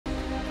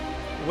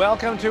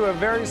Welcome to a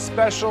very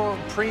special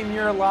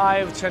premiere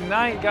live.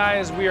 Tonight,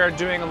 guys, we are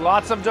doing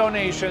lots of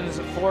donations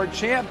for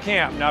Champ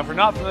Camp. Now, if you're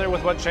not familiar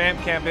with what Champ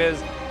Camp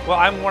is, well,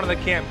 I'm one of the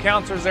camp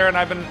counselors there, and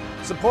I've been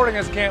supporting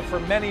this camp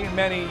for many,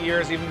 many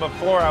years, even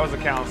before I was a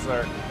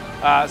counselor.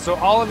 So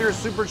all of your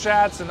super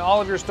chats and all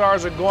of your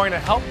stars are going to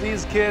help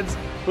these kids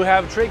who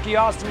have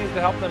tracheostomies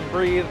to help them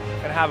breathe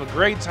and have a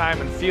great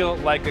time and feel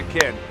like a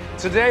kid.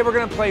 Today, we're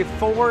going to play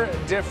 4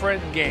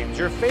 different games.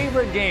 Your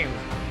favorite games,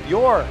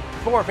 your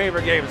 4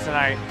 favorite games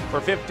tonight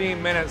for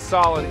 15 minutes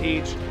solid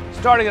each.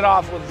 Starting it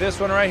off with this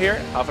one right here,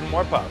 Huff and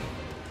More Puff.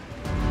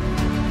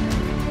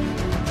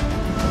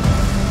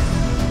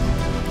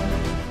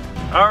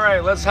 All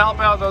right, let's help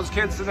out those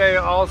kids today.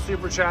 All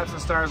super chats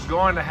and stars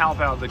going to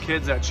help out the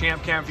kids at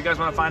Champ Camp. If you guys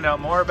want to find out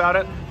more about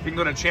it, you can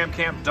go to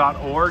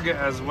champcamp.org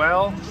as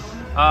well.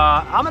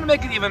 I'm gonna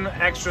make it even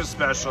extra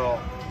special.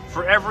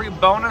 For every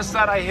bonus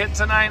that I hit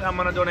tonight, I'm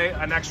gonna donate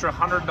an extra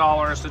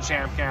 $100 to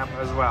Champ Camp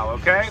as well,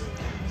 okay?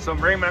 So I'm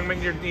gonna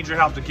need your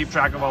help to keep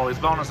track of all these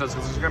bonuses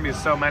because there's gonna be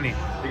so many.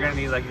 You're gonna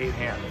need like 8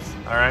 hands,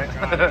 all right?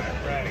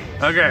 Right.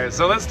 Okay,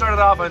 so let's start it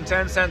off on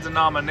 10 cents a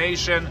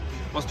nomination.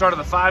 We'll start at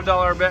the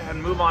 $5 bet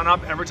and move on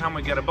up. Every time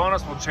we get a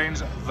bonus, we'll change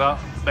the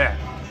bet.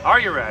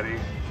 Are you ready?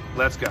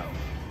 Let's go.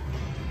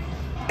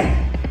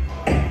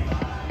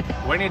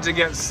 We need to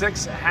get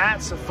 6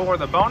 hats for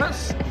the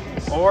bonus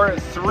or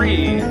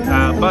 3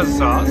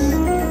 buzzsaws.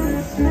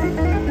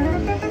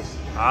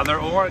 Either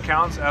or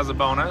counts as a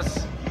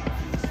bonus.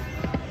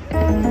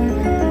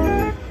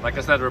 Like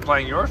I said, we're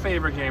playing your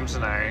favorite game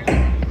tonight.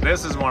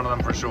 This is one of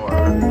them for sure.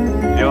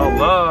 You'll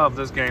love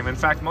this game. In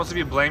fact, most of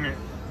you blame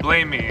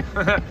me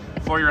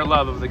for your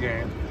love of the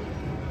game.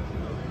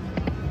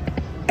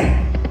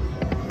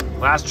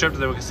 Last trip to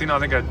the casino, I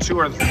think 2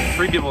 or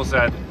 3 people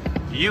said,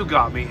 "You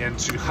got me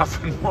into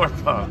Huff and More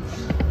Puff."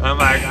 I'm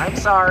like, "I'm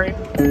sorry."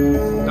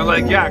 They're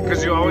like, "Yeah,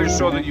 because you always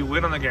show that you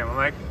win on the game." I'm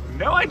like,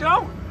 "No, I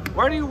don't.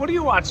 What are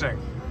you watching?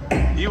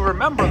 You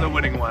remember the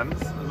winning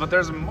ones, but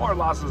there's more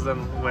losses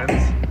than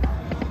wins."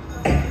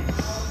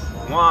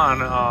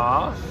 1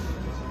 off.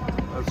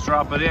 Let's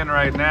drop it in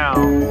right now.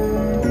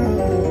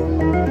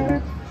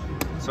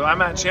 So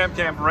I'm at Champ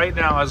Camp right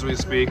now as we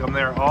speak. I'm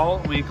there all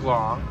week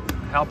long,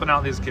 helping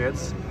out these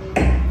kids.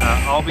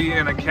 I'll be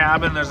in a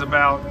cabin. There's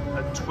about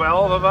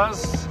 12 of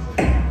us,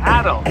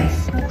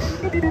 adults.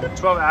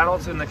 12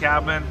 adults in the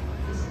cabin.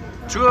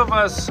 2 of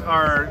us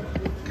are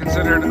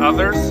considered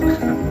others.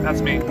 That's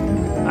me.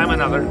 I'm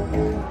another.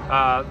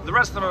 The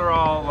rest of them are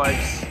all like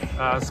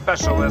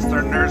specialists.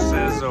 They're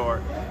nurses or,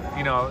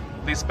 you know,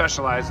 they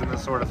specialize in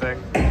this sort of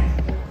thing.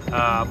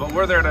 But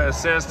we're there to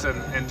assist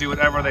and do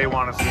whatever they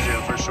want us to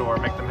do for sure.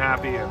 Make them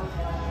happy and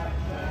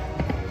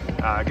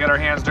get our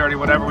hands dirty,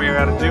 whatever we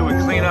got to do. We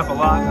clean up a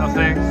lot of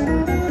things.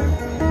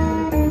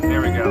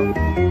 There we go.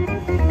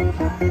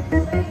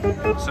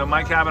 So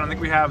my cabin, I think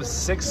we have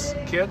 6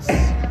 kids,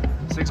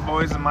 6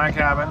 boys in my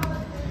cabin.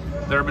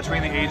 They're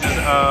between the ages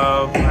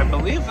of, I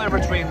believe they're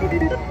between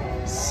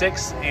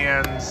 6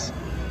 and, is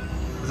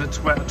it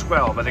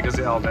 12, I think is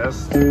the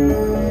eldest.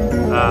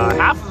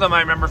 Half of them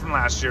I remember from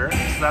last year,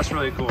 so that's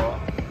really cool.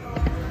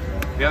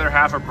 The other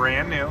half are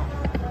brand new.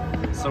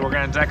 So we're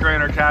gonna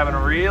decorate our cabin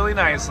really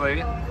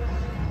nicely.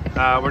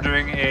 We're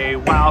doing a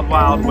Wild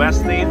Wild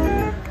West theme.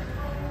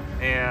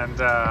 And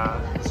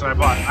so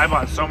I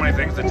bought so many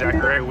things to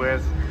decorate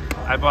with.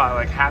 I bought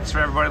like hats for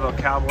everybody, little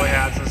cowboy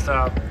hats and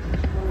stuff.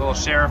 Little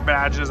sheriff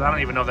badges. I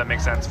don't even know if that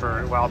makes sense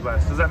for Wild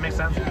West. Does that make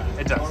sense?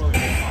 It does.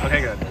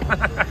 Okay, good.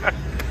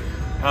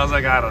 I was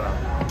like, I don't know.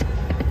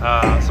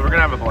 So we're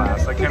gonna have a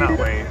blast. I cannot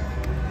wait.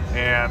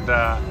 And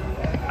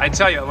I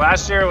tell you,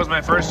 last year was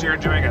my first year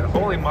doing it.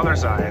 Holy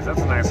mother's eyes,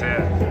 that's a nice hit.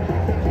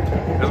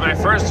 It was my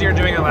first year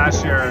doing it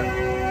last year.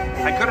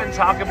 I couldn't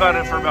talk about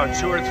it for about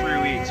 2 or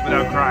 3 weeks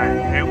without crying.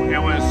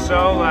 It was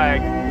so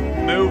like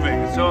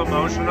moving, so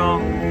emotional.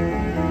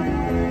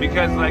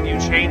 Because like you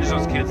change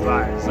those kids'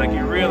 lives, like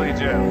you really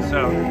do.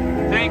 So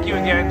thank you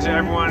again to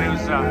everyone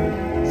who's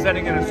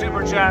sending in a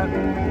super chat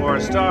or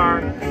a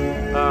star.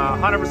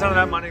 100% of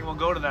that money will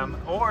go to them,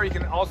 or you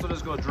can also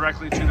just go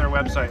directly to their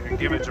website and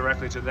give it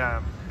directly to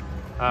them.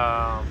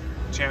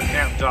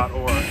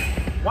 Champcamp.org.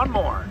 One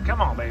more,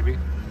 come on, baby.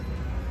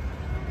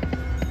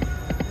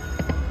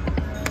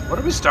 What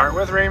did we start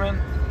with,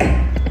 Raymond?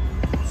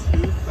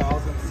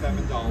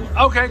 $2,007.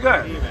 Okay,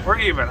 good. We're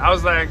even. I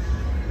was like,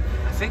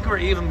 I think we're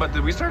even, but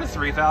did we start at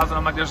 3,000?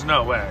 I'm like, there's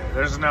no way.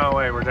 There's no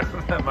way we're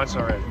doing that much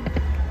already.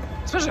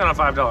 Especially on a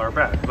 $5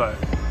 bet, but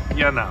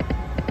yeah, no.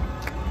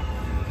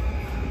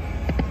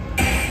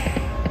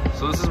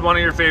 So this is one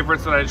of your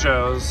favorites that I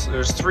chose.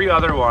 There's 3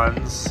 other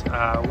ones.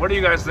 What do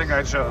you guys think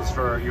I chose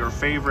for your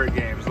favorite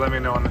games? Let me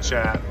know in the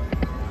chat.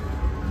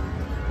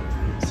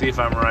 See if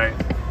I'm right.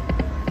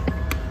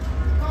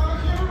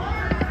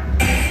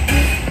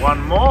 One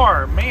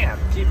more, man,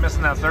 keep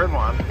missing that 3rd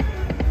one.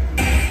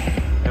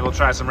 Maybe we'll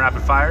try some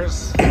rapid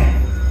fires.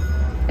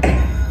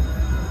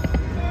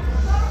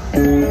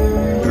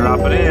 Drop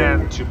it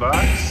in, $2.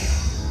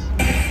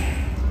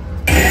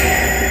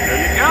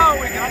 There you go,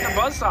 we got the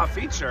buzzsaw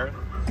feature.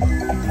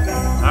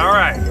 All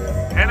right,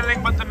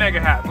 anything but the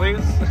mega hat,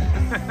 please.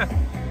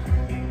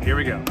 Here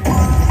we go.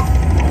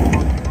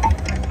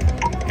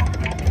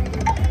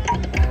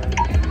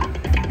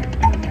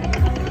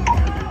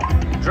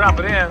 Drop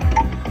it in.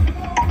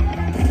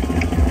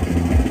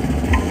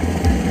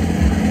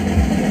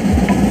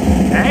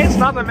 Hey, it's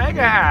not the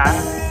mega hat.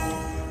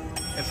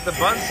 It's the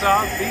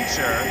buzzsaw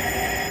feature.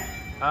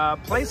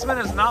 Placement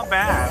is not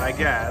bad, I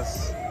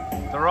guess.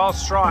 They're all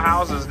straw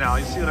houses now.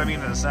 You see what I mean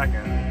in a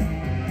second.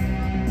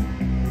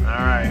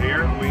 All right,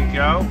 here we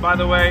go. By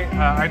the way,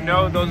 I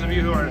know those of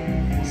you who are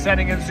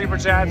sending in super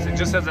chats, it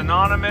just says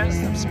anonymous.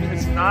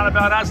 It's not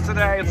about us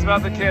today. It's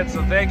about the kids.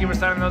 So thank you for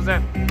sending those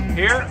in.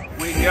 Here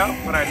we go.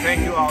 But I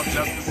thank you all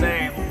just the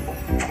same.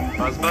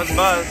 Buzz, buzz,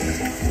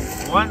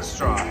 buzz. 1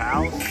 straw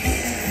house.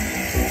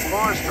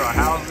 4 straw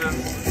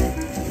houses.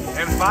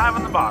 And 5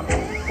 on the bottom.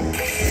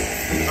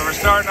 So we're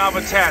starting off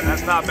with 10.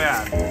 That's not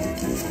bad.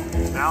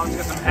 Now let's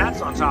get some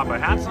hats on top of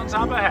hats on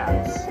top of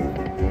hats.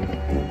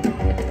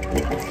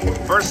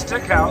 First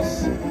stick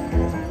house.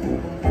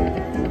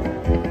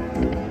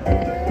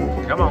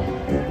 Come on.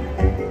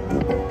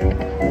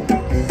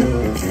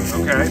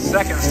 Okay,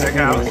 second stick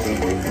house.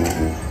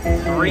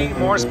 3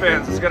 more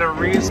spins. Let's get a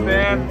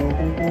respin.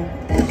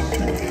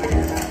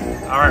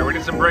 All right, we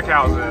need some brick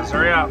houses.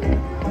 Hurry up.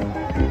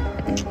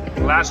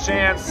 Last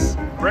chance.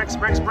 Bricks,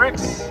 bricks,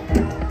 bricks.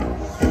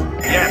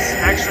 Yes,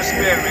 extra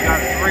spin. We got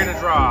 3 to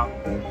drop.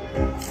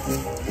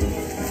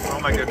 Oh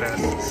my goodness.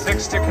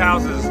 6 stick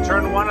houses.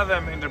 Turn 1 of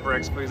them into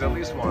bricks, please. At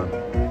least 1.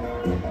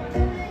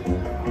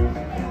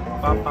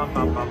 Bump, bump,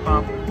 bump, bump,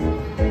 bump.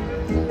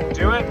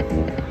 Do it.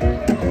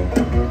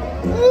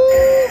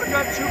 Woo! We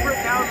got 2 brick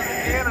houses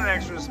and an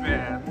extra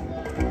spin.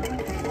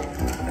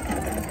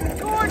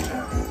 Gorgeous.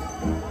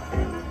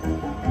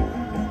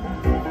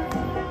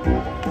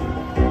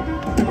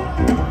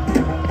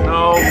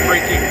 No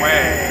freaking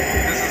way.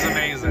 This is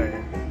amazing.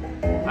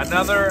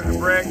 Another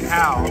brick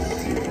house.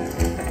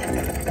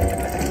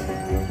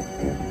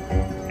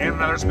 And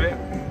another spin.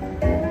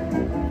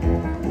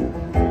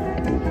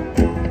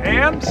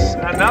 And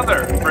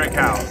another brick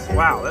house.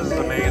 Wow, this is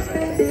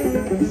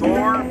amazing.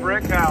 4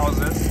 brick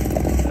houses.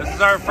 This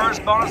is our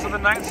first bonus of the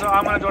night, so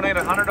I'm going to donate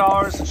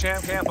 $100 to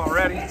Champ Camp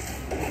already.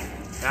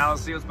 Now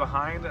let's see what's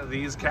behind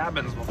these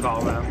cabins, we'll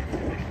call them.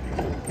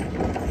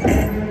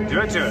 Do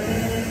it to it.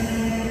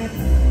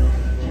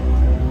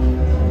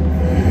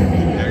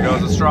 There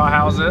goes the straw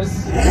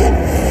houses.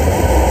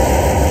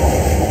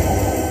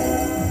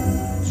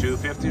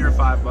 $2.50 or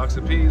 $5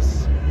 a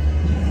piece.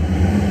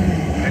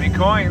 Any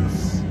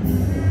coins?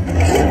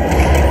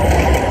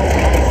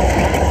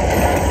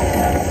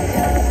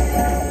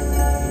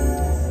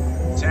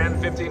 10,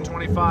 15,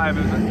 25.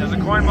 There's a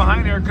coin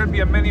behind here. It could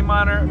be a mini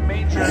minor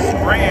major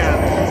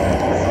grand.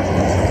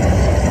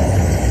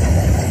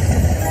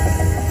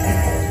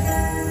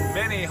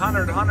 Mini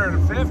 100,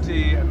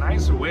 150. A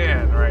nice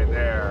win right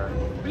there.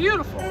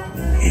 Beautiful.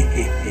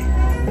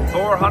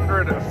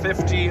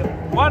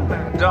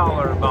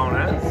 $451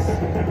 bonus.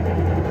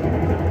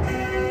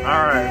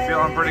 All right,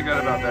 feeling pretty good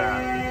about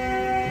that.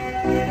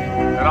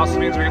 That also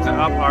means we get to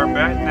up our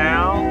bet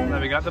now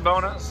that we got the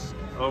bonus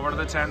over to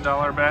the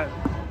 $10 bet.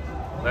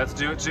 Let's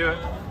do it to it.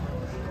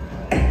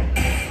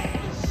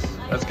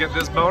 Let's get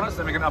this bonus,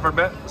 then we can up our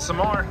bet some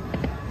more.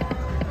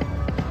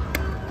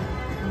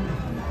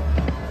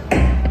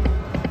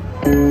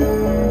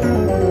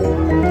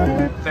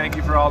 Thank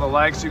you for all the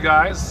likes, you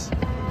guys.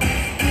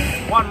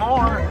 One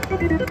more.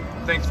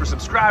 Thanks for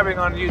subscribing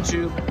on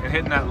YouTube and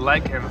hitting that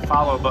like and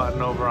follow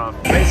button over on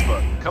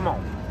Facebook. Come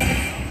on.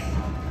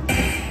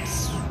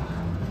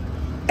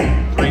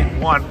 3,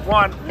 1,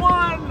 1,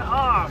 1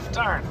 off.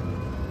 Darn.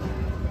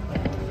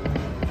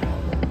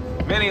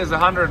 Mini is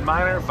 100,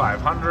 minor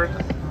 500,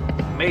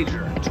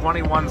 major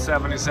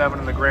 2177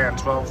 in the grand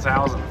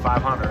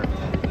 12,500.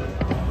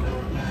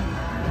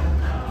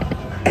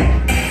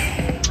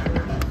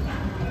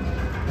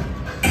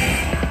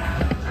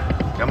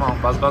 Come on,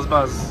 buzz, buzz,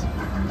 buzz.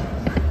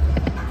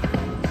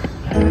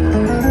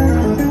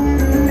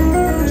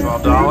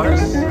 $12.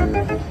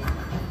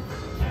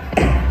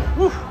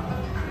 Woo.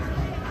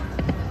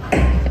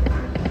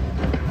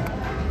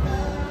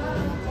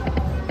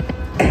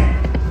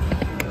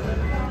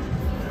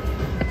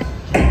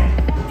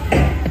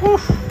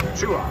 Woof.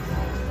 2 off.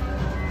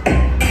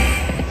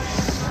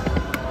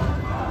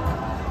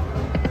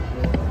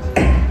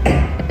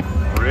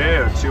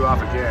 Rude. 2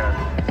 off again.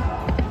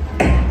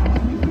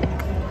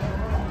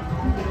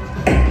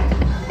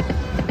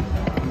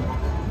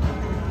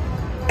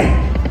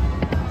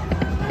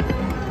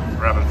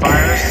 Rapid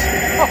fires.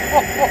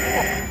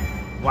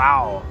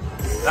 Wow.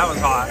 That was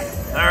hot.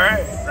 All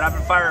right.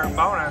 Rapid fire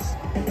bonus.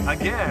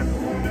 Again.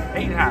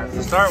 8 hats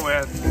to start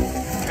with.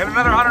 And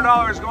another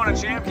 $100 going to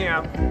Champ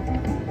Camp.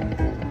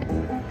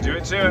 Do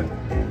it to it.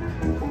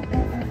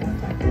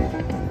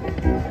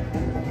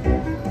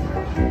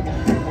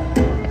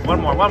 One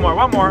more.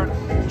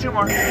 2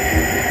 more. All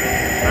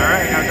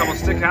right, got a couple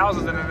stick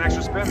houses and an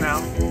extra spin now.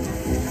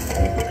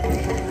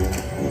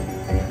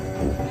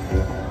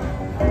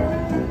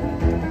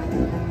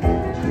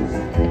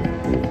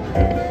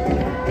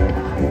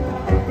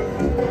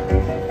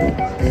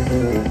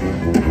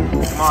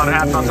 on,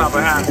 hats on top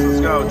of hats.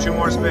 Let's go. 2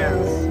 more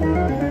spins.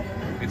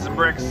 Need some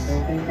bricks.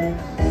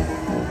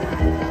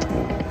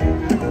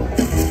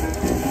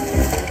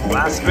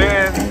 Last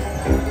spin.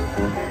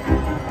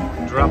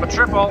 Drop a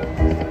triple.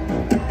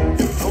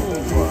 Ooh.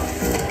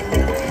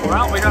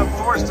 Well, we got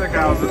 4 stick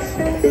houses.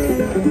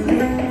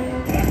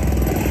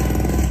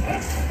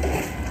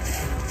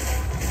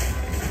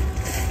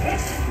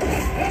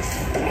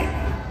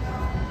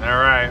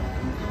 Alright.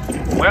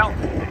 Well,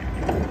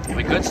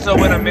 we could still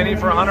win a mini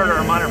for 100 or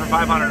a minor for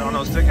 500 on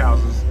those stick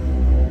houses.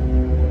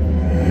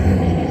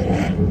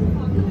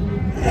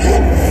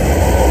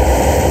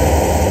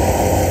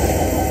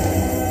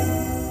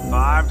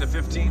 $5 to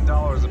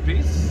 $15 a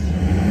piece.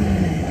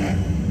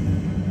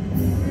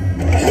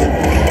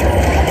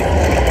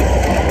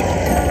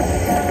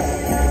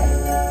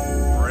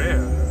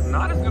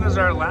 Not as good as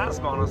our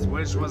last bonus,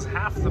 which was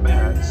half the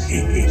bet.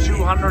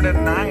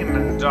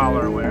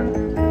 $209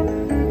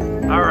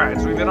 win. Alright,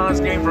 so we've been on this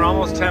game for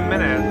almost 10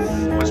 minutes,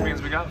 which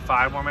means we got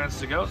 5 more minutes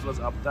to go, so let's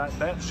up that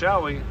bet,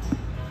 shall we?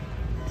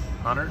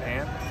 Not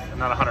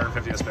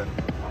 150 a spin.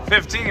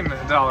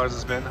 $15 a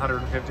spin,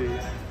 150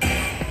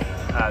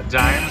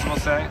 dimes, we'll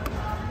say.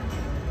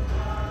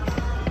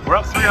 We're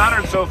up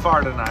 300 so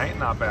far tonight,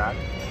 not bad.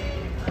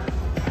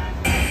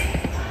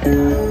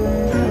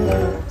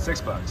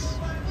 $6.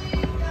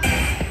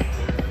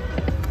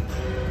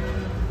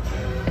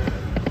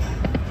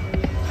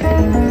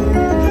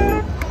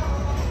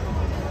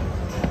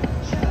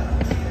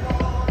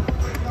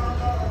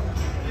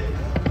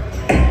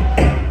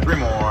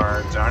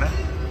 Darn it.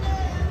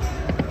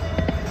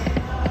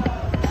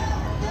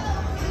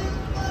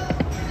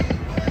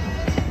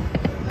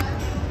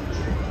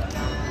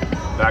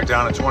 Back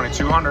down to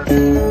 2,200.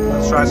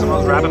 Let's try some of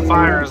those rapid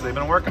fires. They've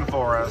been working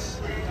for us.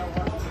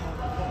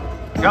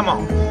 Come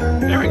on.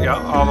 Here we go.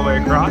 All the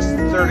way across.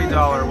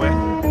 $30 win.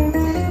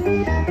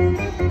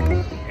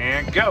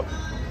 And go.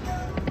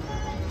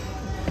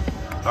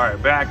 All right,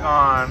 back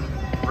on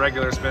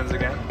regular spins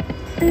again.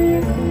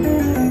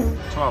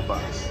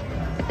 $12.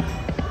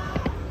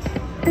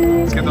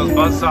 Let's get those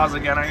buzzsaws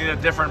again. I need a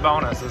different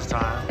bonus this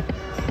time.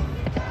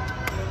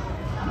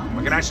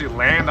 We can actually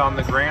land on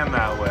the grand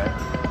that way.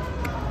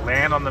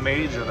 Land on the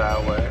major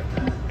that way.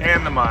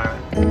 And the minor.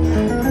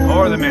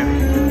 Or the mini.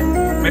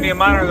 Mini and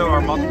minor, though, are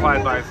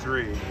multiplied by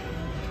 3.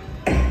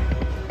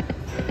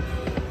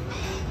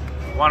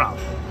 1 up.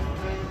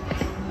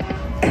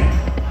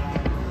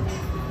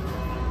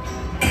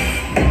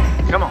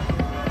 Come on.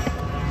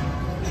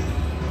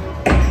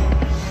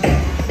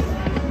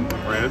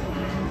 Rude.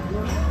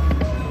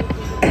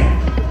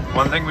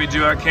 One thing we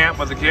do at camp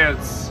with the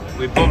kids,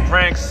 we pull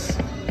pranks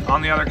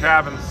on the other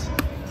cabins.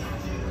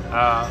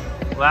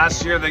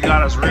 Last year they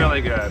got us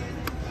really good.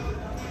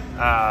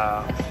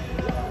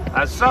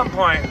 At some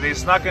point they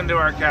snuck into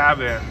our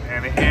cabin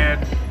and hid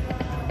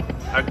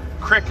a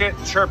cricket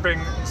chirping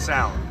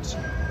sound.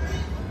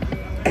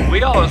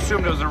 We all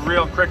assumed it was a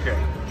real cricket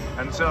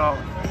until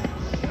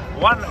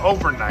one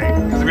overnight,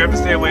 because we have to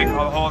stay awake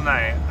all the whole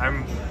night.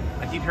 I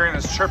keep hearing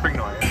this chirping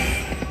noise,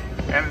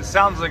 and it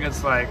sounds like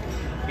it's like,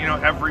 you know,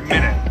 every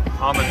minute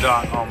on the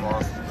dot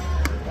almost,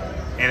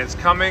 and it's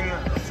coming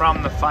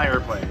from the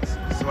fireplace.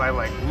 So I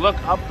like look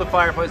up the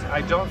fireplace,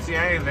 I don't see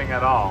anything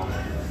at all.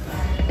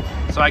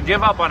 So I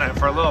give up on it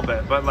for a little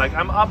bit, but like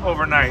I'm up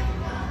overnight,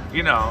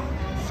 you know,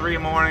 3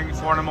 in the morning,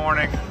 4 in the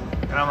morning,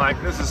 and I'm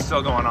like, this is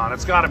still going on,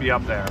 it's gotta be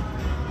up there.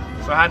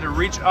 So I had to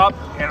reach up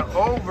and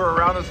over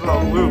around this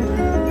little loop,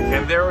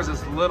 and there was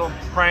this little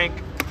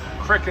prank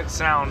cricket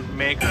sound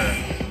maker.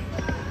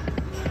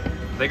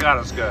 They got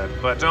us good,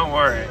 but don't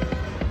worry.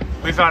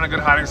 We found a good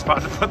hiding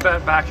spot to put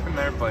that back in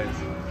their place.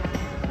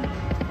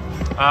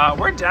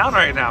 We're down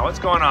right now. What's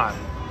going on?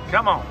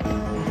 Come on.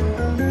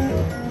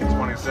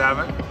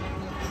 27.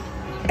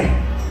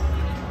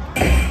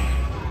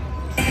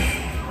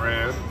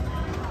 Rude.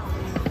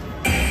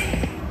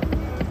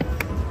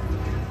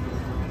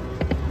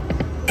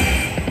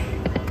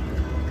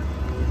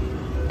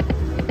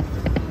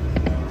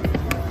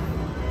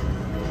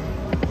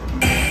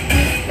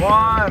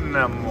 One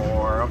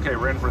more. Okay,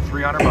 we're in for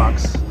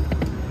 $300.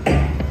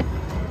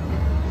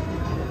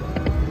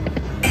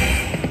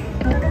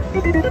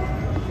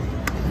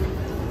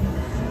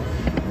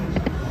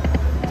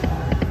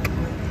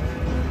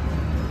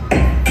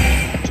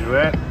 Do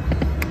it.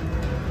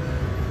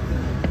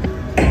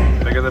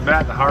 The bigger the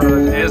bet, the harder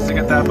it is to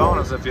get that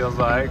bonus, it feels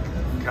like.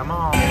 Come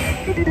on.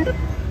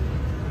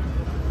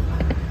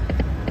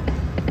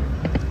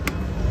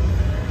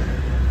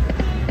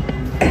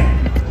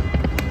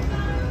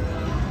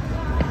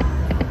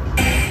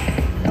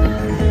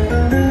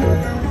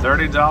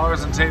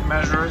 $30 in tape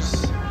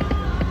measures.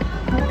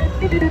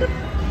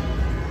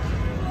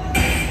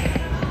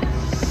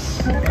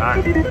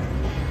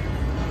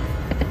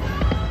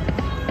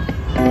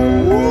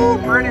 Woo,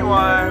 pretty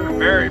one.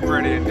 Very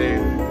pretty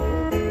indeed.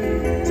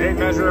 Tape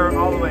measure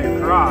all the way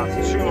across.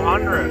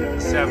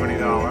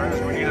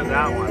 $270. We needed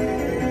that one.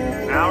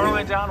 Now we're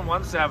only down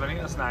 170.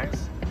 That's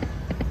nice.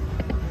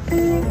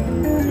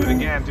 Do it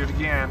again. Do it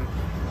again.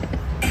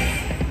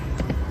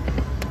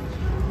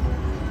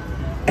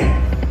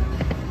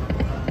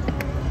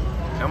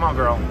 on,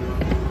 girl.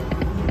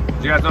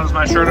 Do you guys notice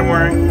my shirt I'm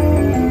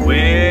wearing?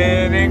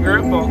 Winning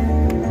group pool.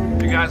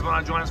 If you guys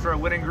want to join us for a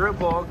winning group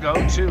pool, go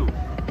to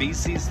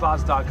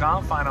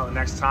bcslots.com. Find out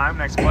next time,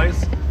 next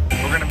place.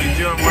 We're going to be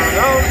doing one of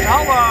those.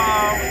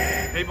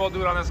 Hello! Maybe we'll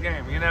do it on this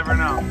game. You never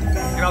know.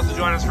 You can also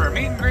join us for a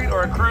meet and greet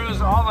or a cruise.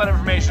 All that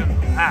information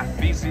at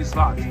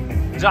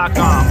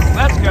bcslots.com.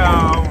 Let's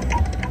go!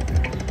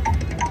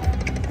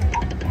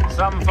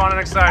 Something fun and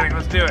exciting.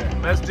 Let's do it.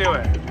 Let's do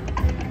it.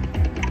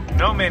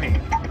 No mini.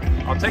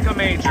 I'll take a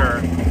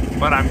major,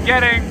 but I'm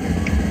getting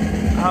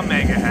a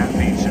mega hat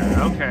feature.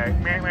 Okay.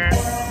 There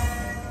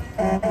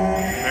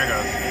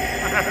goes.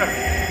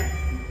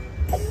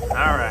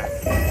 All right.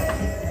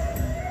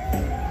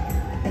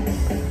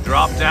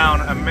 Drop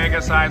down a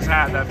mega size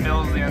hat that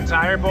fills the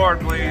entire board,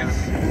 please.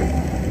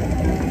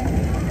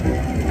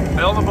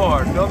 Fill the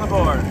board. Fill the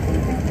board.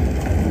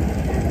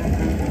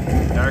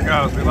 There it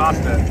goes. We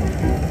lost it.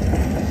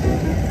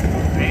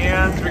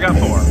 And we got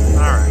 4. All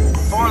right.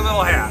 4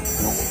 little hats.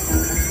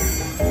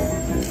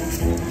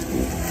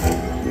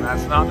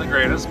 That's not the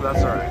greatest, but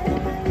that's all right.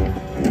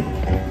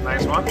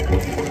 Nice one.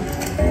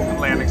 Good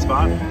landing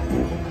spot.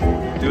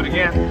 Do it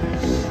again.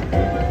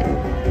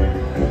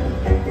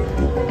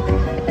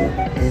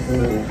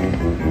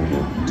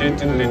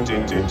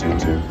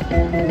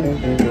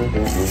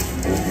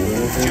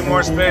 Two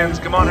more spins.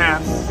 Come on,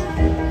 hats.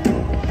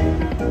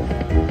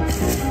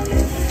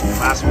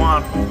 Last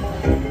one.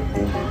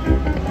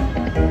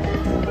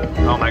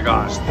 Oh my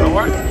gosh.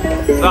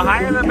 The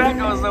higher the bet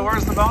goes, the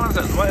worse the bonus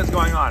is. What is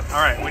going on? All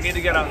right, we need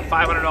to get a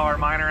 $500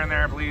 miner in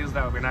there, please.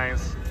 That would be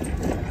nice.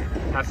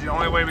 That's the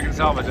only way we can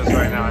salvage this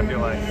right now, I feel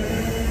like.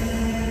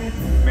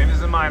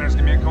 Minis and miners,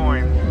 give me a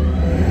coin.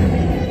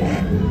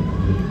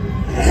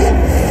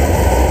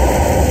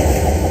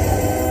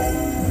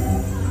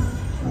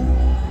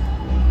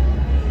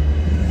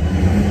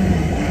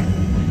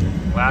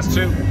 Last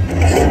 2.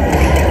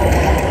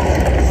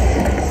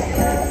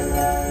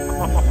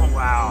 Oh,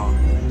 wow.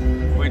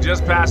 We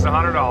just passed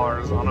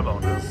 $100 on a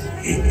bonus.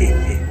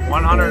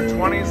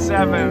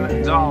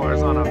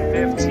 $127 on a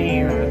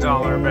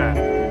 $15 bet.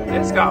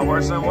 It's got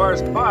worse and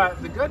worse,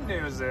 but the good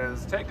news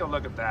is, take a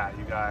look at that,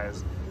 you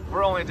guys.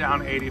 We're only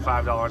down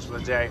 $85 for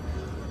the day.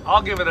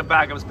 I'll give it a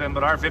backup spin,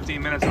 but our 15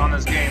 minutes on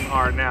this game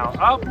are now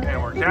up, and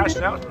we're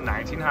cashing out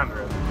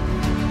 $1,900.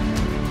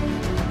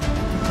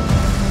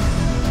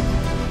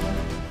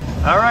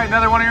 All right,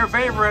 another one of your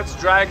favorites,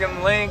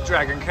 Dragon Link,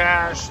 Dragon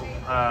Cash.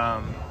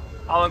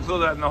 I'll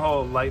include that in the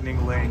whole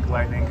Lightning Link,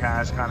 Lightning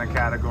Cash kind of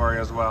category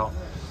as well.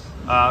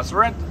 So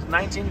we're at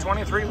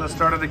 1923. Let's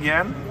start it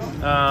again.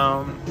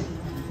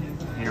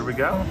 Here we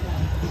go.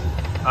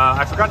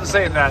 I forgot to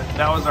say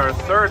that was our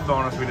 3rd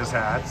bonus we just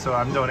had. So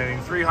I'm donating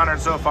 $300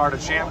 so far to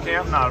Champ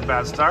Camp. Not a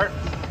bad start.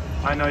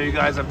 I know you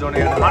guys have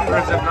donated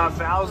hundreds, if not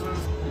thousands,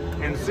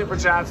 in super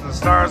chats and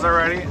stars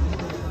already.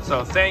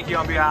 So thank you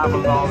on behalf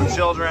of all the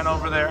children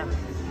over there.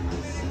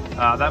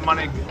 That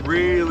money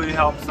really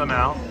helps them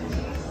out.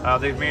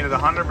 They've made it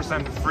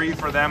 100% free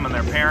for them and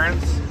their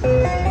parents.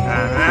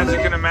 And as you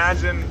can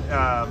imagine,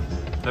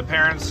 the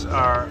parents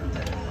are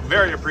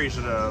very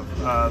appreciative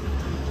of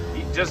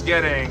just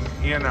getting,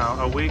 you know,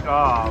 a week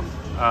off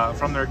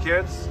from their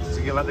kids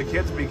to let the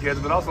kids be kids,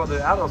 but also let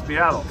the adults be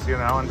adults, you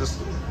know, and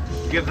just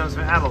give them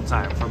some adult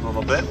time for a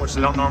little bit, which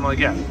they don't normally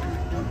get.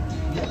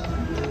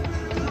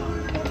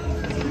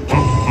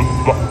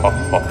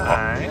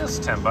 Nice,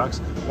 $10.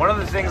 One of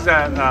the things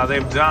that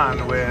they've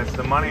done with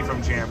the money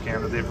from Champ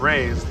Camp that they've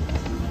raised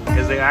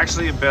is they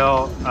actually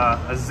built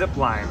a zip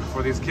line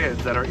for these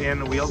kids that are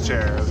in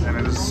wheelchairs, and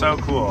it is so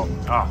cool.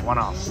 Oh, one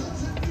off.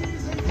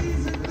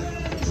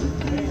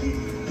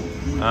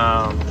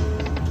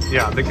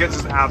 Yeah, the kids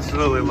just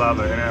absolutely love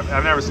it, and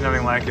I've never seen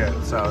anything like it,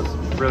 so it's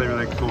really,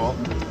 really cool.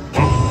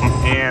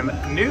 And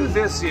new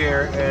this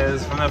year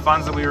is from the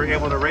funds that we were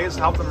able to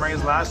help them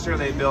raise last year,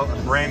 they built a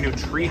brand new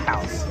tree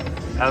house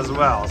as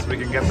well, so we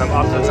can get them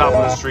up to the top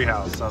of this tree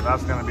house. So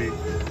that's going to be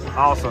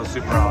also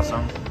super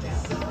awesome.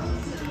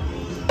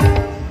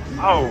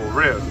 Oh,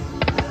 rude.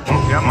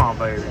 Come on,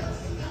 baby.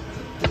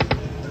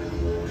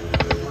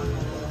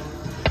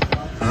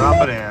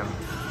 Drop it in.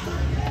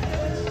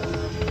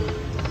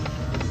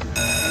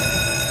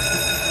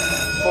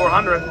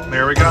 400.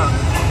 There we go.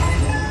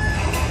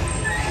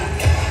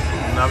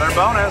 Another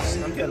bonus.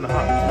 I'm getting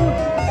hot.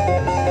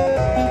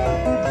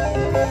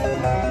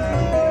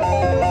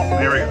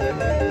 There we go.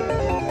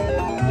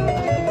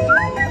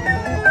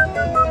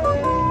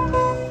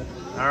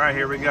 All right,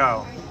 here we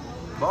go.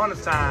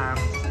 Bonus time.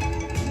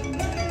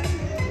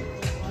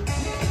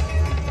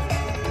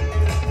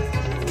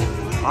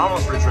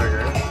 Almost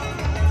re-triggered.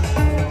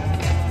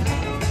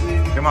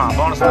 Come on,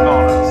 bonus on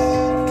bonus.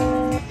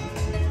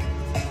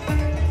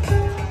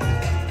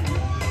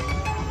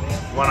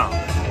 One up.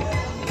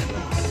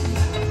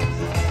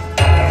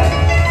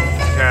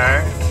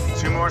 Okay,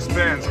 2 more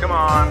spins, come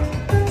on.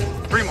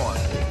 3 more.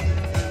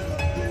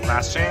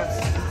 Last chance.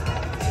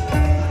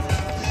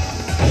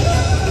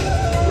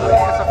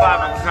 Get some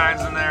 5 of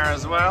kinds in there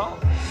as well.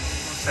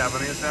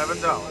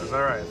 $77.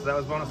 All right, so that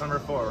was bonus number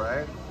 4,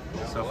 right?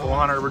 So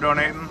 400 we're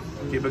donating.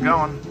 Keep it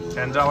going.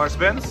 $10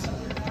 spins.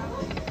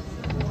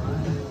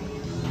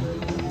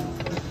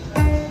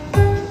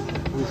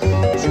 Oof,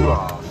 2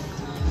 off.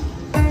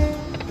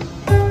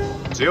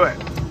 Do it.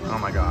 Oh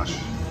my gosh.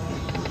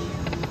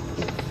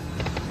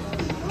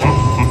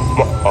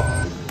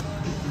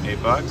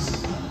 8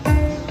 bucks.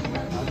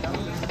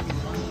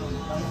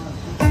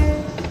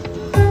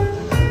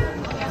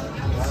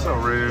 So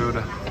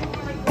rude.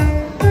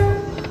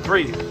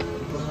 3.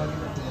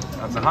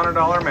 That's a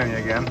 $100 mini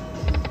again.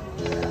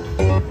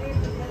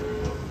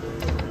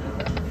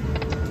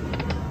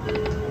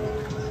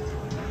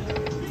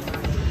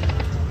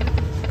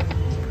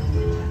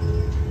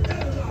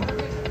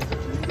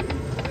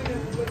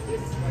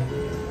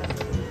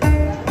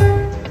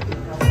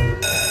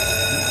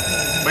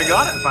 We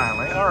got it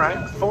finally. All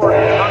right. 40,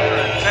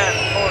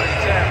 110, 40,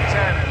 10,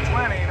 10, and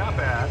 20. Not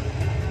bad.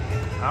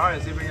 All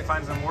right. See if we can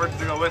find some words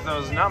to go with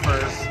those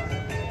numbers.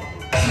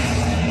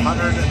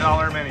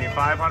 $100 mini,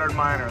 500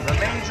 minor. The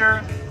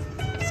major,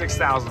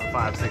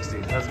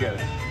 6,560. Let's get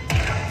it.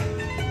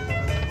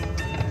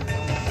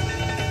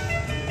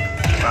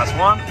 Last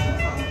one.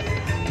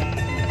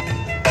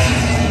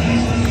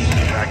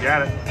 Back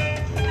at it.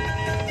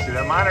 See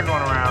that minor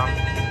going around.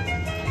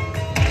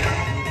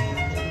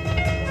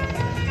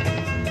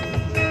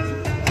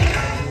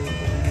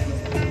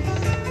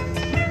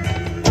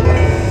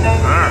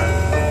 Alright.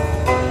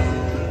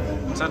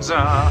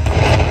 Ta-ta.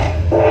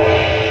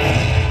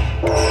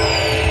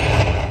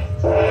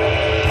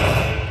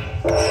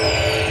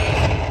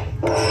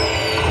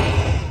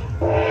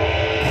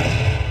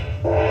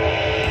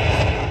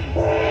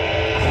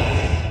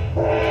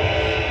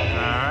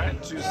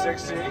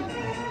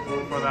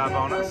 For that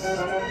bonus.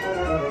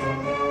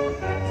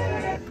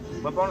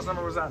 What bonus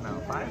number was that now?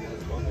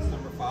 5? Bonus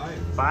number 5.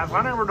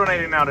 500 we're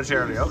donating now to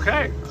charity.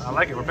 Okay, I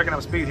like it. We're picking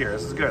up speed here.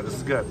 This is good. This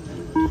is good.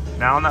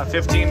 Now on that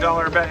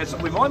 $15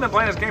 bet. We've only been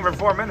playing this game for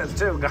 4 minutes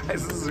too,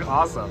 guys. This is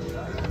awesome.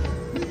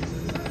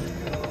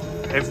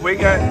 If we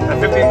get a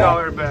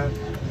 $15 bet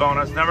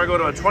bonus, then we go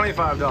to a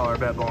 $25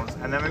 bet bonus,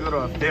 and then we go to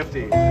a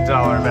 $50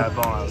 bet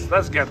bonus.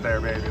 Let's get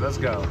there, baby. Let's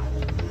go.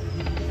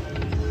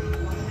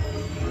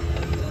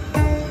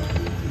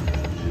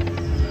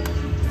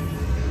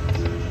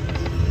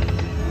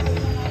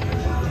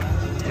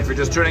 If you're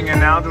just tuning in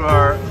now to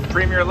our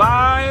premiere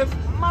live,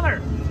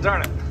 mother,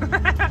 darn it.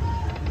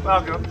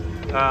 Welcome.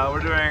 We're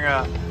doing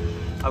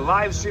a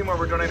live stream where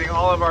we're donating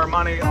all of our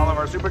money, all of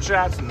our super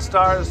chats and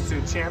stars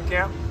to Champ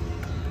Camp.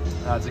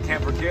 It's a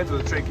camp for kids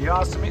with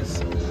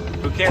tracheostomies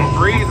who can't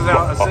breathe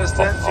without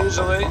assistance,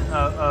 usually,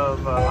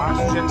 of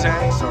oxygen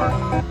tanks, or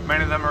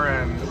many of them are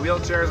in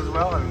wheelchairs as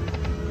well, and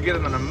you get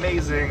them an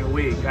amazing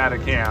week at a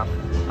camp.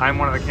 I'm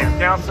one of the camp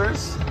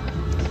counselors.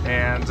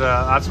 And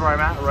that's where I'm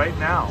at right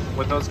now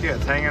with those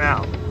kids, hanging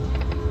out.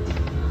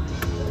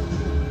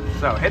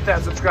 So hit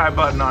that subscribe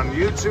button on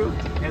YouTube.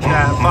 Hit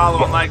that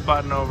follow and like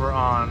button over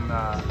on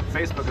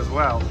Facebook as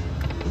well.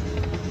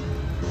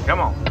 Come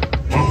on.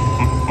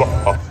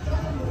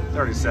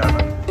 37.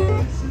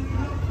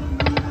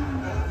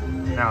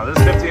 Now this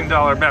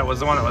 $15 bet was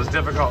the one that was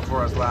difficult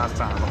for us last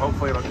time. But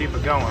hopefully it'll keep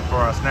it going for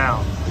us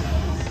now.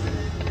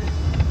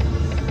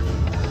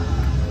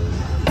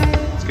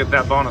 Let's get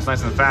that bonus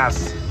nice and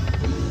fast.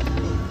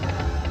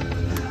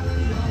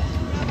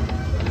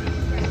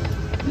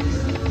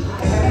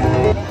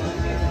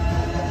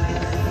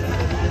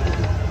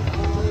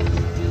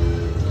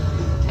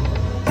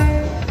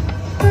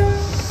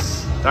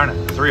 Darn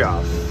it, 3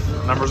 off.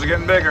 Numbers are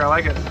getting bigger, I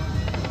like it.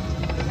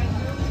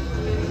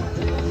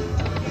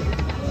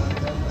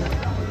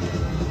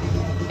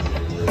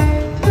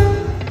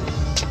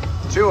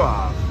 Two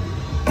off.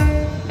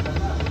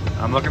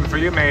 I'm looking for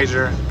you,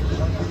 Major.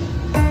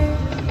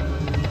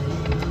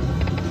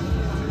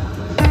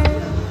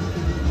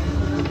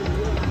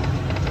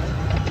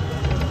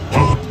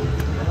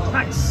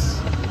 Nice.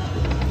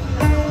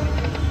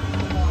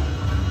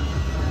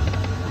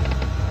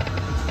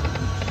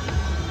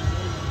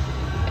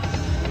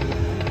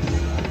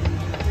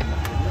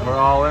 We're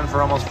all in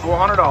for almost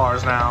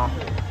 $400 now.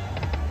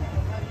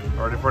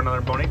 Ready for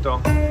another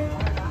bonito.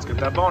 Let's get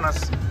that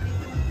bonus.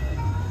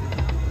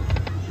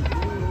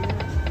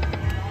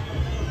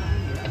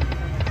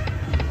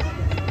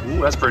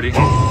 Ooh, that's pretty.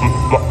 That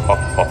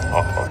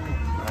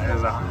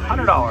is a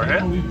 $100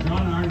 hit. We've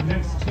drawn our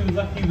next 2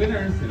 lucky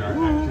winners in our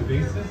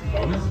Activasis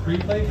bonus free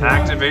play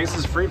drawing.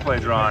 Activasis free play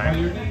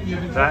drawing.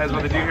 That is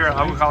what they do here at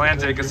Agua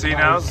Caliente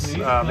Casinos.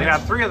 They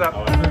have 3 of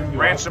them.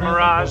 Rancho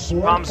Mirage,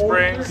 Palm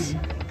Springs,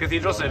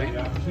 Cathedral City.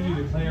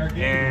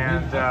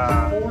 And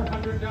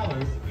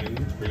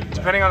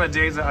depending on the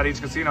days at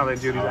each casino, they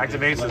do these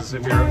activations.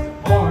 If you're,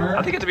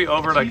 I think you have to be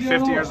over like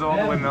 50 years old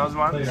to win those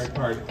ones.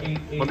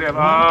 But they have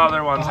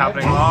other ones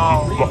happening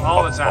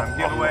all the time.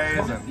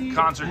 Giveaways and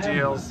concert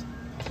deals.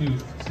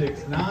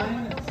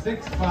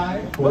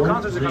 26965. What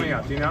concerts are coming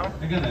up? Do you know?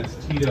 Again, it's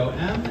Tito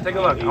M. Take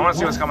a look. I want to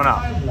see what's coming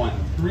up.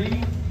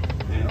 513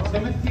 and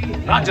Timothy.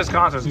 Not just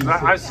concerts.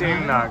 I've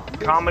seen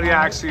comedy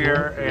acts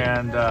here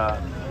and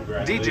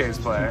DJs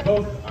play.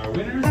 Both our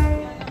winners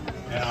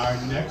and our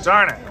next.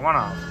 Darn it, 1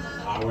 off.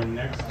 Our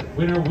next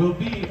winner will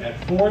be at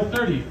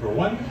 4:30 for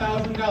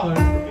 $1,000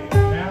 in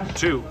cash.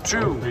 Two. Or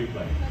free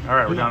play. All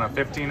right, we're down to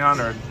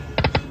 1,500.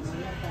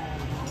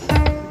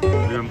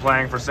 We've been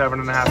playing for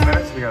 7.5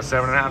 minutes. We got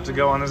 7.5 to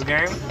go on this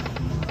game.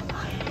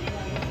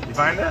 You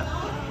find it?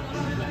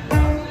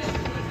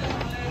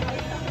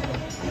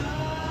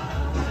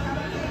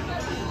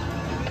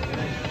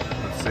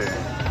 Let's see.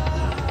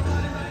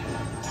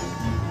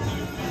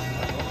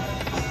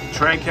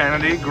 Trey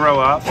Kennedy, Grow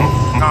Up,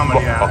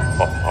 Comedy Act.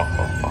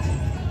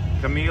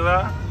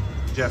 Camila,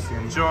 Jesse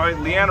and Joy.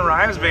 Leanne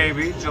Rives,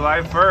 baby,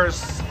 July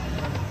 1st.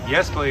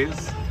 Yes,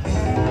 please.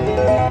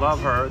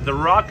 Love her. The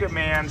Rocket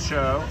Man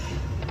Show,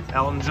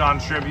 Elton John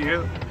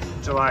tribute,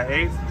 July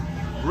 8th.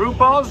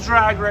 RuPaul's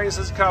Drag Race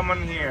is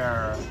coming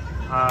here.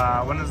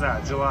 When is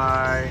that?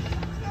 July,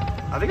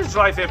 I think it's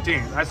July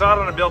 15th. I saw it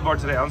on a billboard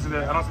today. I don't see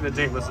the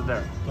date listed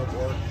there.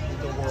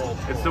 The world.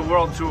 It's the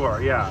World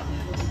Tour, yeah.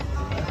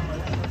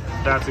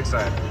 That's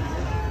exciting.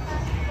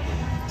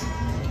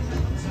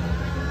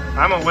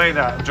 I'm away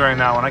during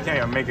that one. I can't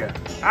even make it.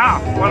 Ah,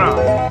 what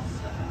up?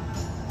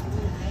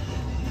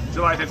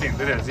 July 15th,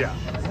 it is, yeah.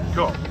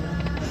 Cool.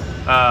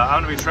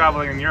 I'm gonna be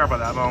traveling in Europe at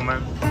that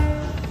moment.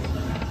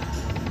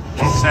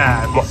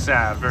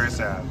 Sad, very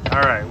sad.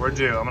 All right, we're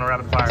due. I'm gonna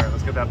rapid fire.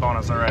 Let's get that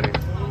bonus already.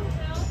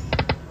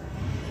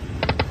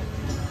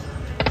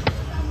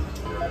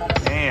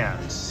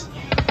 And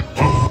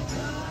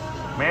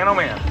man, oh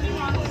man.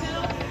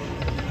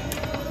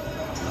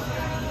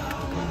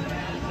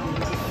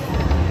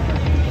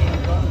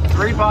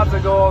 Three pots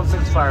of gold,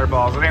 6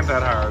 fireballs. It ain't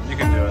that hard. You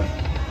can do it.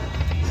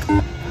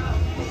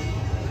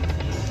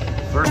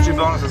 First 2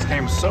 bonuses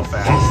came so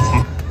fast.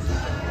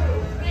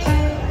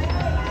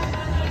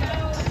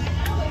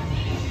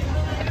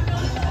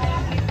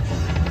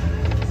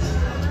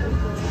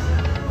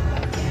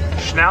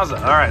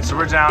 Schnauza. All right, so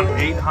we're down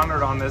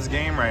 800 on this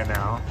game right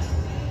now.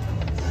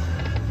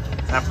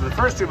 After the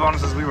first 2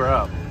 bonuses, we were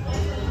up.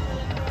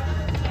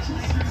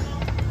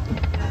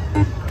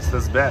 That's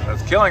this bet.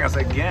 That's killing us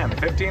again.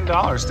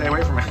 $15. Stay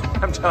away from it.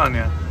 I'm telling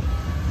you.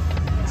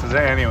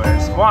 Today,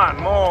 anyways. One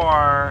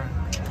more.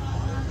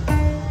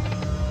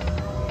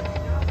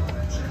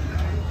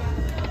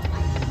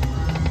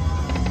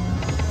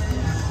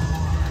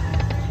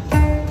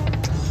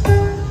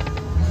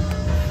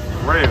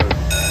 Rude.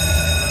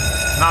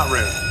 Not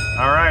rude.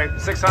 All right,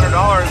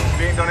 $600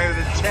 being donated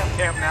to Champ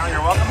Camp now.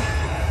 You're welcome.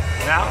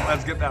 Now,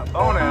 let's get that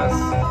bonus.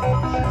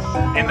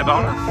 In the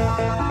bonus.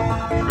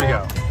 Here we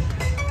go.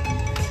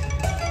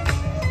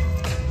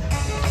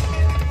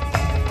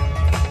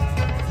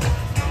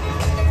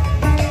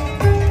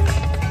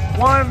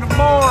 One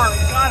more.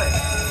 Got it.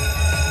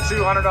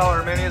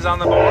 $200 minis on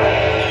the board.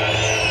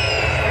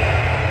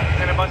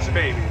 And a bunch of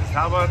babies.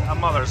 How about a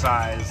mother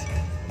size?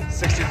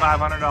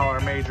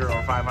 $6,500 major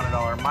or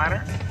 $500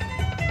 minor.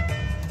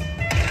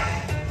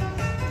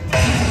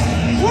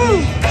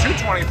 Woo!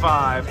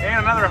 225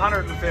 and another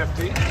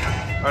 150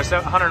 or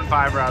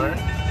 105 rather.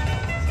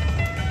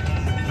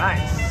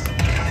 Nice.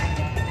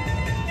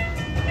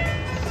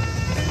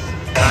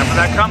 Time for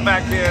that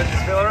comeback, kids.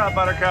 Fill her up,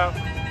 Buttercup.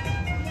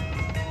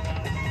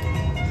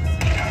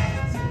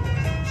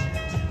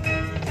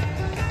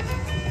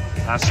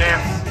 Last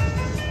chance.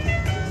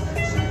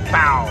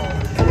 Pow.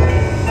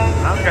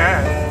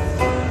 Okay.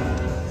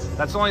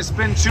 That's only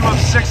spin 2 of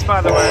 6,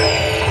 by the way.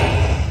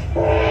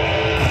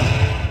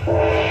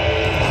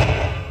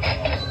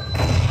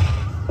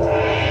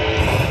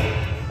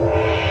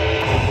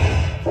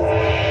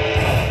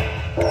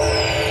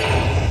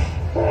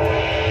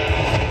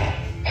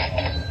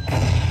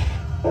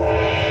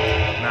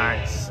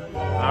 Nice.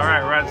 All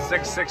right, we're at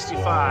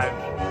 665.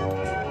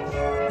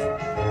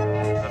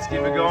 Let's keep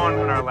it going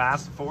in our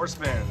last 4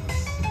 spins.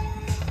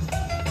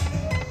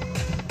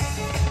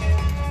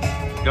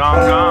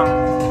 Gong,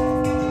 gong.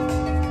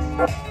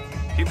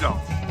 Keep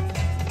going.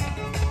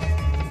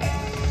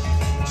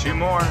 2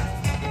 more.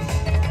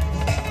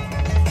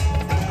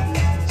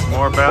 Some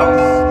more bells.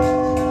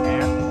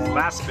 And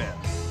last spin.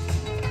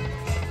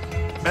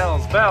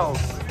 Bells, bells.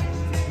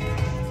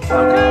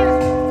 Okay.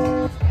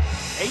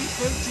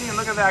 815.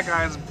 Look at that,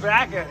 guys.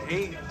 Back at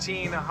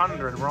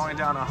 1,800. We're only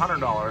down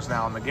 $100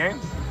 now in the game.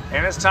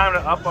 And it's time to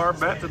up our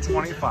bet to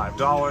 $25.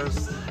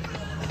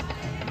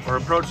 We're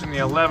approaching the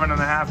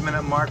 11.5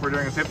 minute mark. We're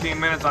doing 15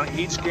 minutes on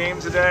each game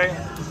today.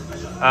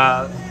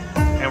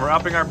 And we're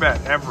upping our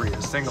bet every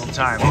single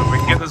time. So if we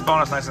can get this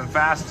bonus nice and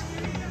fast,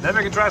 then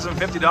we can try some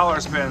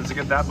 $50 spins to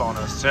get that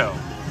bonus too.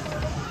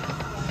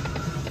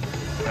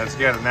 Let's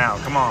get it now.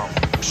 Come on.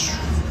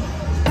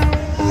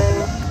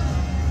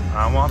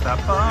 I want that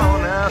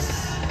bonus.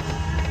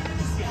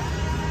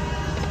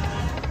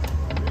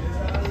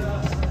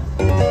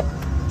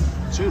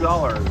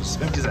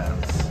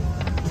 $2.50.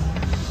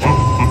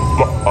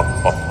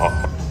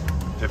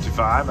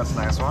 55, that's a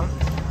nice one.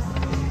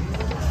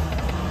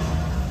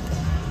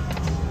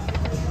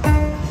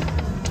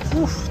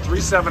 Oof,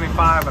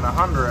 375 and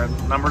 100.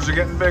 Numbers are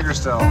getting bigger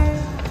still.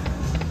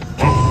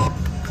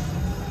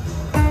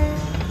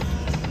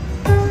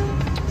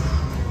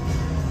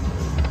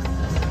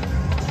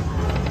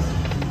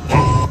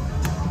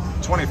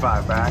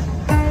 125 back.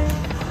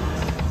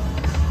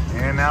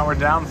 And now we're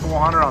down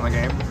 400 on the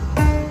game.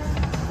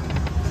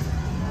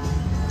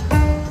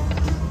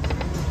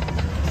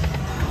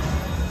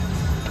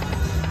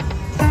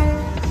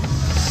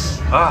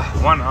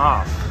 One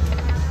off.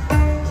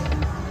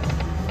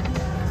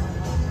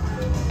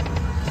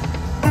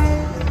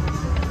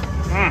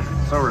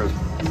 So rude.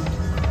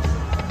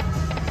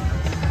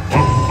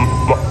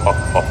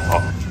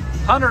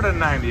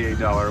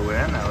 $198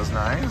 win. That was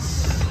nice.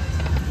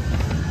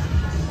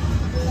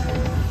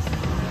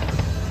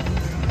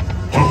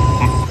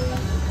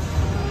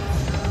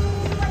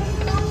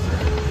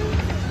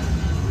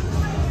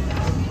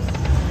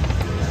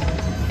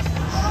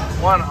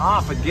 One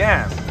off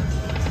again.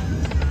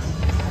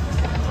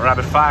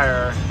 Rapid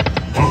fire.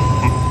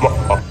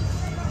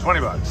 20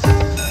 bucks.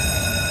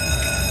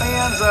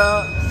 And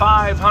a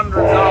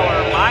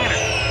 $500 minor.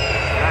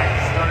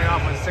 Nice. Starting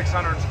off with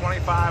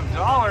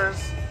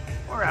 $625.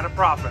 We're at a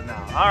profit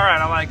now. All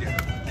right, I like it.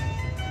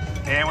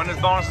 And when this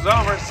bonus is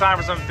over, it's time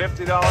for some $50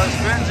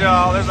 spins,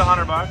 y'all. There's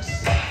 $100.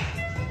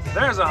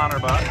 There's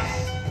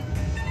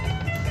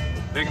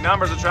 $100. Big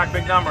numbers attract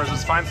big numbers.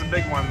 Let's find some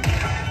big ones.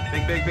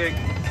 Big, big, big.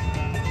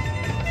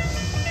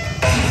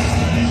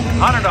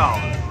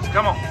 $100.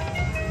 Come on.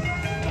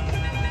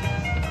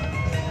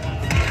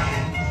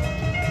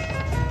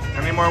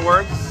 Any more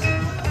words?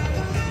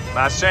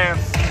 Last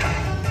chance.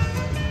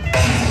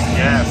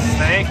 Yes,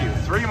 thank you.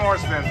 3 more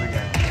spins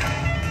again.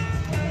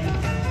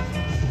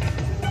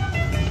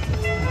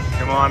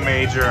 Come on,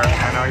 Major.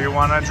 I know you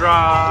want to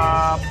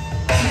drop.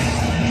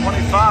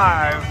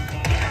 25.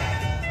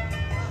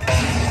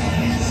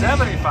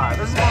 75.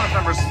 This is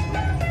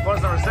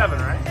bonus number 7,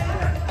 right?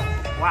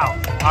 Wow.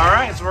 All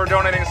right, so we're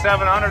donating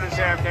 $700 to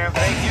Champ Camp.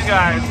 Thank you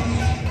guys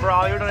for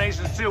all your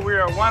donations, too. We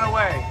are 1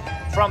 away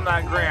from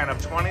that grand of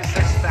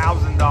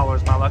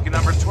 $26,000. My lucky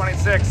number is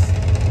 26.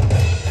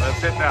 Let's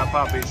hit that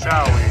puppy,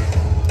 shall we?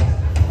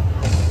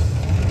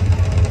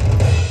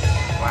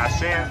 Last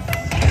chance.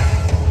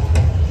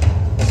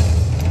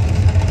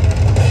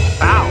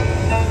 Ow.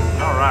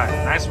 All right,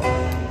 nice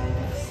one.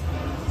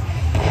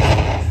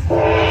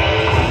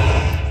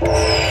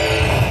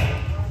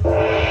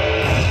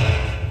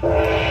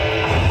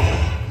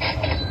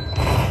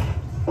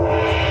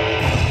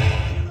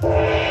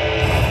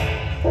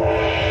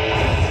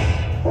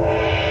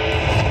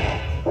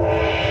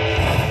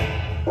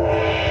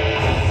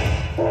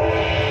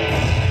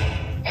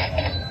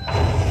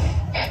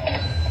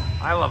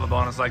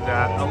 Like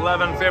that.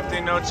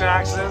 $11.50, no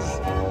taxes.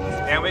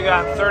 And we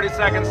got 30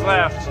 seconds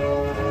left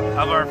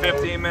of our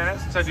 15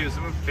 minutes to do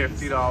some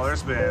 $50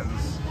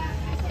 spins.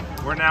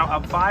 We're now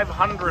up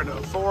 500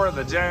 for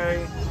the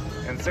day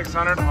and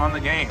 600 on the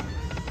game.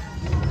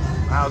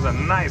 That was a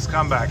nice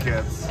comeback,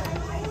 kids.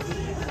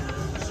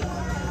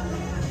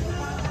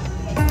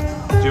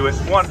 Do it.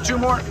 1, 2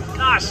 more.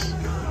 Gosh,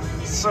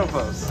 so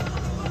close.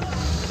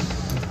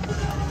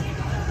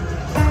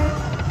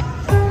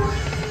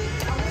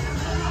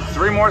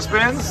 Three more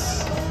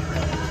spins.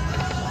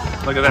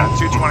 Look at that,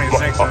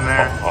 226 in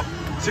there.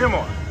 2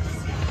 more.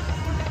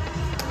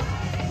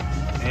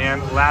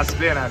 And last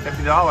spin at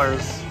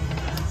 $50.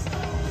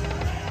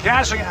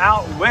 Cashing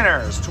out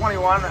winners,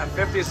 21 at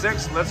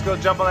 56. Let's go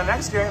jump on the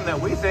next game that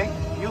we think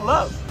you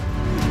love.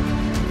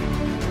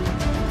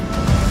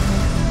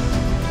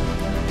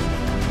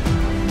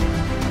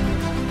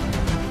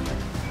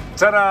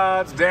 Ta-da!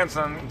 It's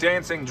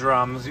dancing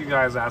drums. You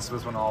guys ask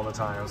this one all the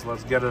time, so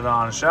let's get it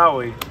on, shall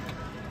we?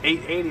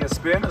 $8.80 a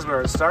spin is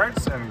where it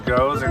starts and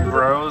goes and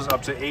grows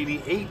up to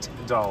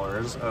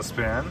 $88 a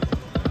spin.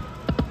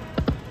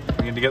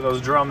 You need to get those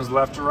drums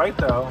left to right,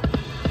 though.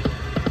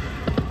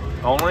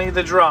 Only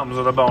the drums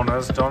are the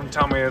bonus. Don't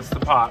tell me it's the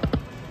pot.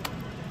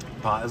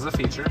 Pot is a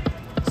feature.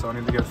 So I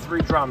need to get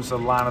 3 drums to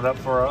line it up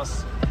for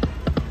us.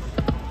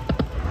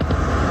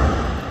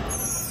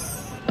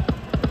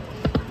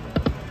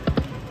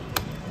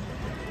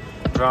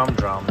 Drum,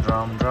 drum,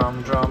 drum,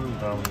 drum, drum,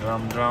 drum,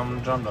 drum, drum,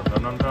 drum, drum,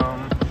 drum,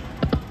 drum.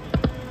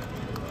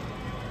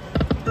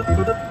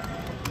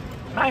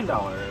 $9.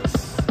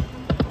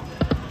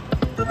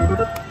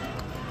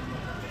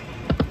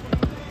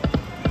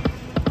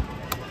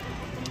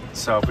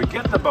 So if we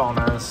get the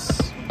bonus,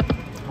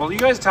 well, you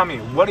guys tell me,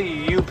 what do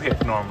you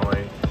pick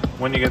normally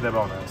when you get the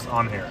bonus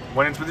on here?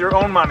 When it's with your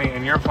own money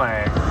and you're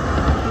playing,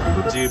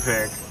 do you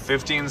pick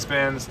 15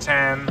 spins,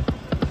 10,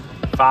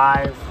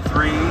 5,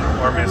 3,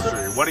 or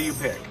mystery? What do you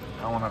pick?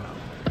 I want to know.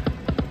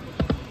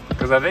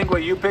 Because I think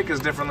what you pick is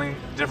different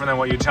than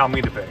what you tell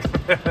me to pick.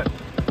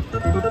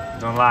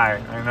 Don't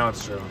lie, I know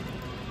it's true.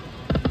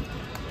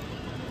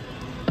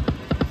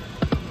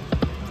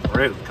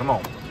 Rude, come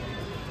on.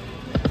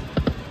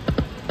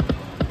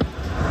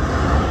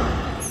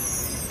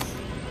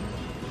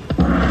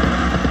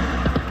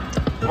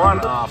 One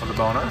off of the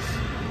bonus.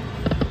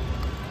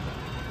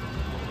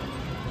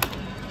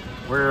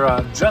 We're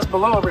just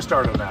below where we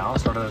started now.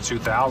 Started at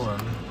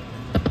 2,000.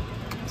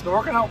 It's been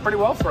working out pretty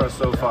well for us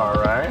so far,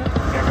 right?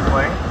 Can't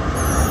complain.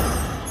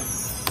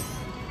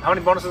 How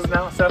many bonuses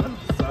now? 7?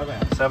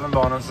 7. 7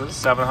 bonuses,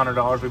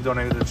 $700 we've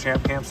donated to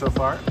Champ Camp so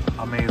far.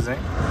 Amazing.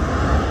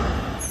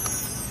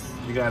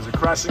 You guys are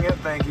crushing it.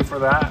 Thank you for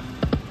that.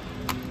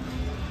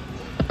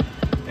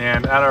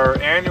 And at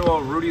our annual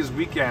Rudies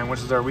weekend,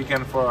 which is our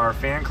weekend for our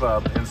fan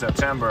club in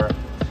September,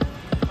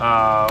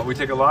 we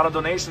take a lot of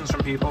donations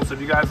from people. So if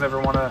you guys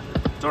ever want to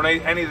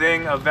donate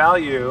anything of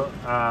value,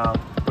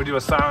 we do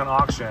a silent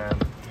auction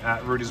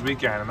at Rudies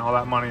weekend, and all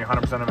that money,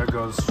 100% of it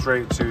goes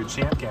straight to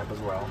Champ Camp as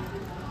well.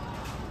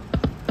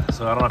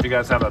 So I don't know if you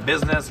guys have a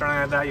business or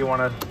anything like that, you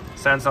want to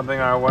send something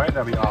our way,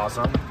 that'd be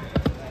awesome.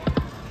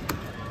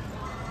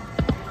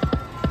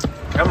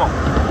 Come on.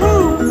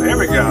 Woo! There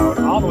we go.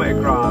 All the way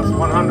across.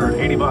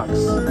 180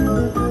 bucks.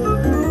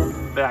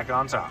 Back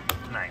on top.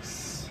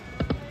 Nice.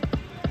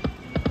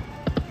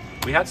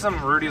 We had some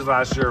Rudies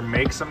last year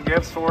make some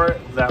gifts for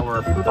it that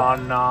were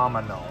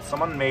phenomenal.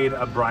 Someone made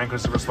a Brian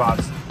Christopher swap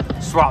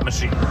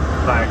machine.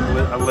 Like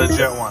a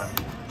legit one.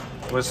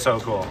 It was so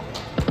cool.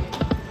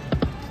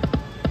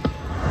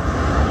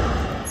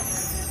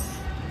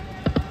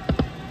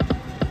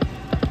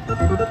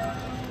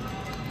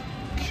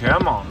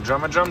 Come on.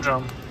 Jump.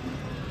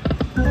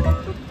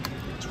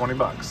 20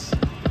 bucks.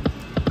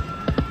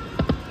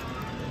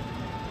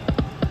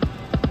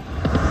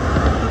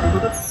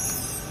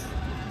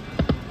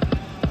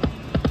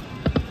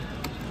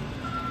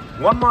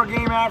 One more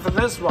game after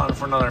this one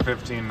for another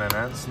 15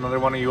 minutes. Another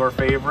one of your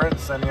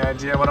favorites. Any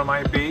idea what it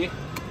might be?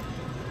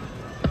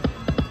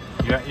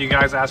 You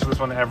guys ask for this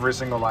one every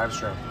single live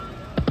stream.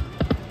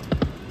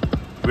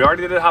 We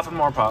already did Huff and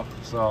More Pup,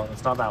 so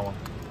it's not that one.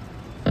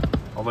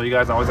 Although you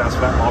guys always ask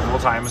for that multiple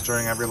times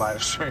during every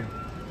live stream.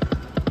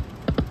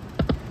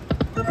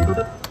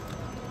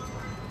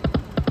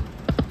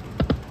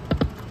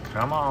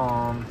 Come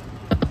on.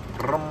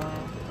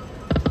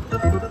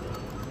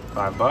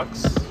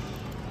 $5.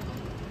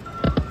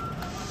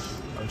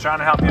 I'm trying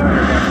to help you out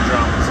here, Debra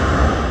Drums.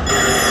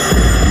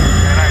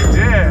 And I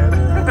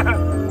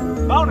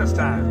did. Bonus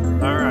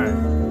time. All right.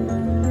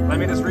 Let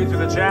me just read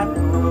through the chat.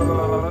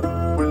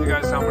 What did you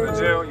guys tell me to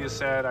do? You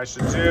said I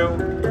should do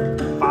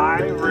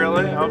 5.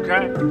 Really?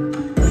 Okay.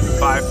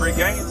 5 free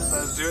games.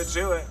 Let's do it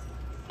to it.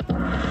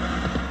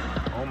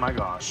 Oh my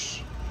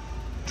gosh.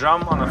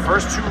 Drum on the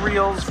first 2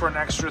 reels for an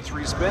extra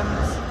 3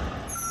 spins.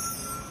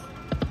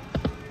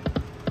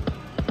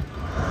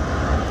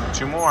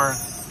 2 more.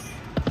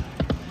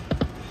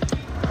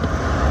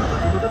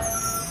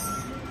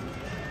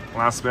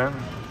 Last spin.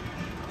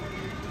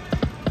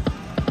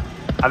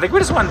 I think we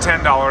just won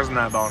 $10 in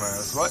that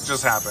bonus. What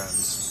just happened?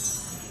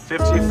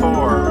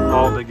 54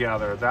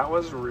 altogether. That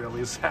was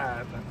really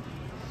sad.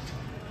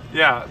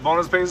 Yeah,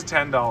 bonus pays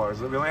 $10.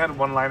 We only had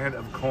 1 line hit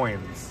of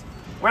coins.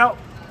 Well,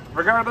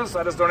 regardless,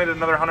 I just donated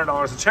another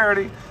 $100 to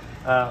charity.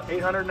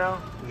 800 now?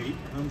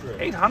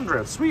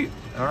 800, sweet.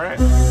 All right.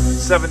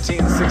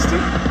 1760.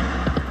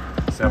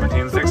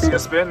 1760 a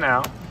spin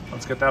now.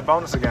 Let's get that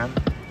bonus again.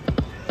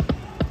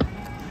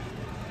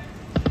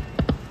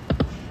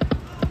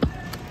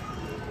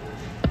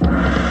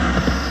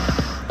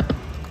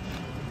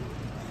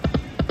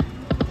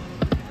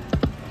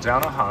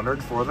 Down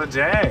 100 for the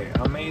day.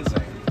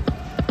 Amazing.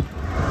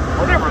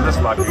 We're never this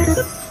lucky.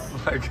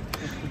 Like,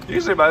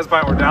 usually by this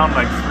point we're down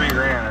like 3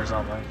 grand or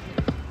something.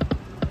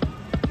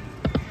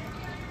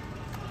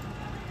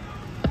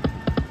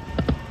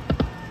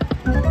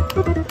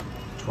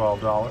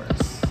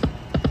 $12.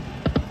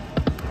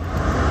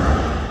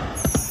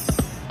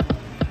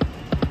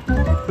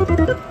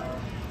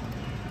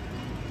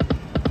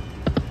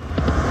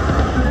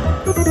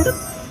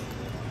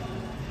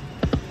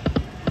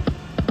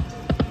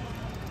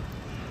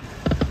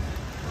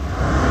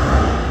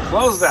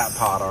 Close that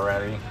pot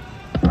already.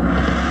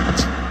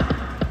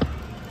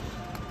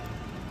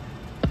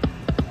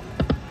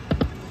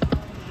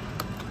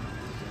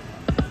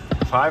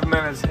 Five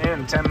minutes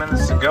in, 10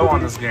 minutes to go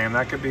on this game.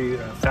 That could be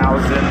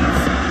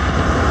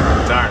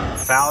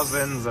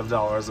thousands of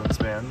dollars in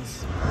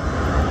spins.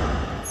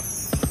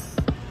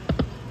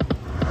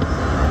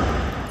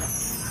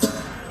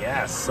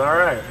 Yes, all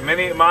right.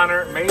 Mini,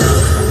 minor, major,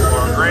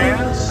 or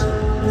grand.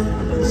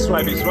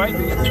 Swipey.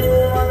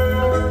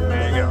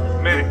 There you go.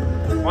 Mini,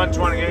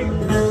 128.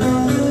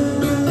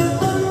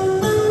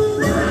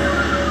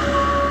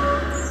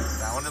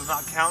 That one does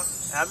not count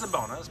as a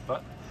bonus,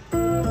 but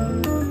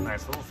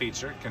nice little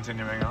feature.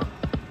 Continuing on.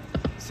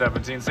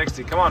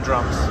 1760. Come on,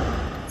 drums.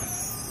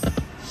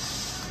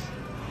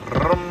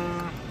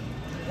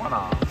 One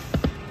off.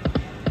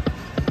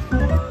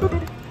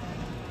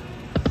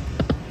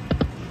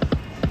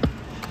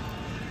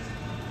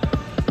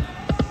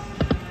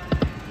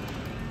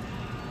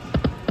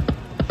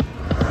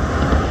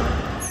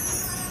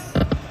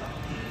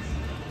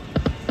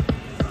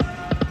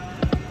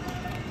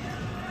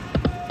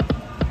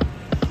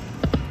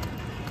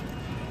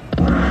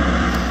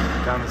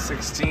 Down to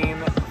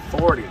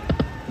 1640.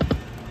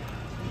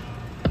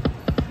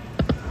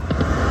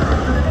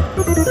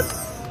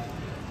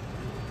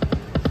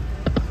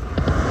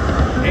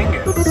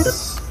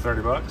 Ingots,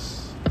 30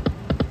 bucks.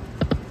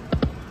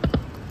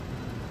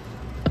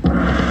 Come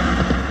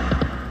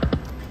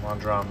on,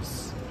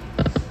 drums.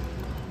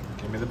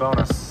 Give me the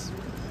bonus.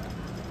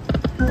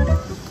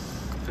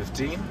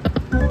 15.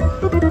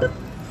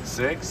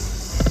 6.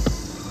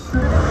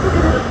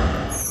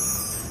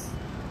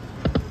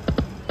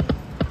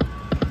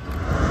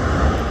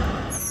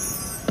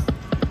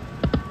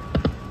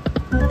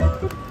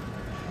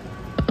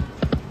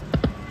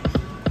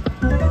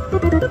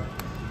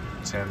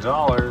 $10.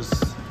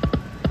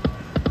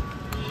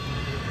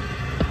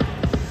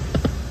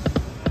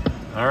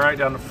 All right,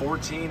 down to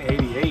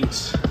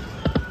 $14.88.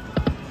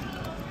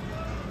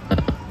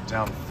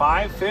 Down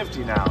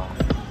 $5.50 now.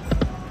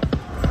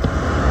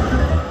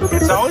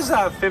 It's always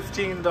that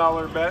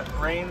 $15 bet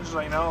range,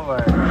 you know,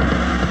 like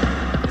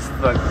this is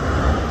the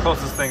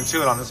closest thing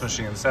to it on this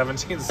machine.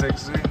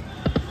 $17.60.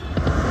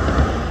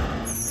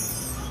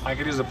 I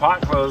could use a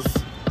pot close.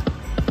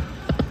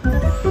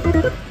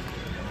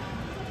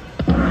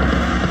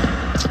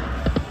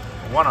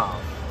 One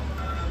off.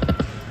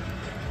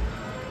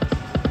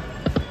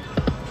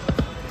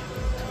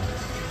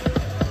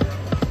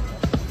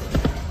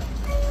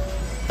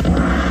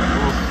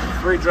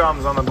 Oof, 3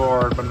 drums on the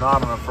board, but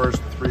not on the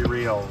first 3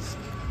 reels.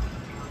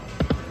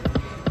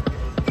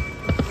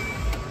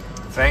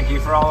 Thank you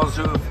for all those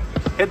who have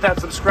hit that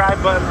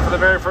subscribe button for the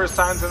very first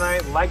time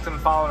tonight, liked and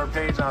followed our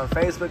page on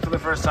Facebook for the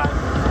first time,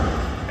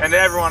 and to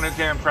everyone who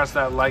came and pressed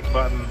that like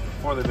button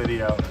for the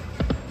video.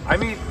 I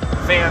meet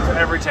fans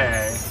every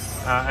day.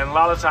 And a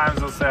lot of times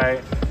they'll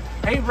say,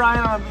 hey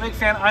Brian, I'm a big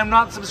fan, I'm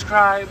not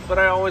subscribed, but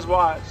I always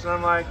watch. And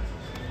I'm like,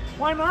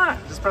 why not?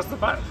 Just press the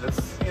button.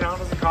 It's, you know, it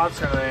doesn't cost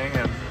you anything.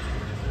 And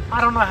I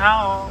don't know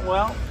how.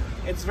 Well,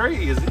 it's very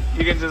easy.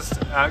 You can just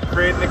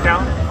create an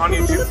account on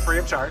YouTube free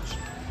of charge.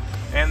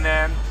 And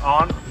then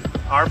on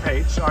our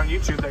page on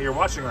YouTube that you're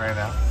watching right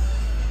now,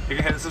 you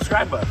can hit the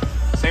subscribe button.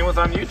 Same with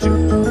on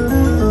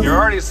YouTube. You're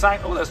already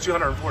signed, oh, that's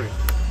 240.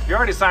 You're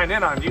already signed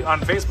in on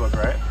Facebook,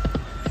 right?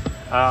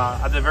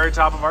 At the very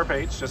top of our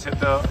page, just hit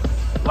the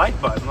like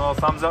button, little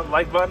thumbs up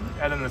like button,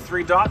 and then the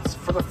 3 dots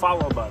for the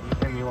follow button,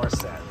 and you are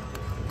set.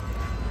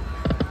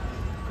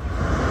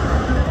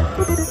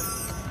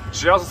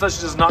 She also says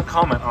she does not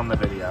comment on the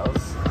videos,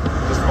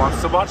 just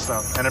wants to watch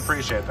them and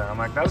appreciate them. I'm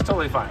like, that's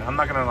totally fine. I'm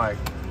not gonna like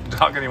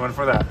dog anyone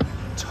for that.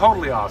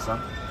 Totally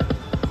awesome.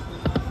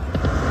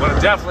 But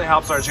it definitely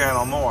helps our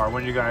channel more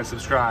when you guys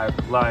subscribe,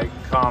 like,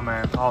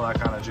 comment, all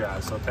that kind of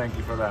jazz. So thank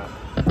you for that.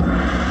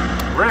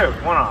 Rude,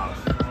 one off.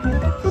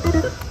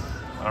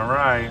 All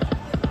right,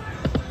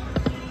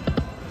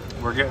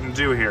 we're getting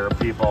due here,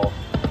 people.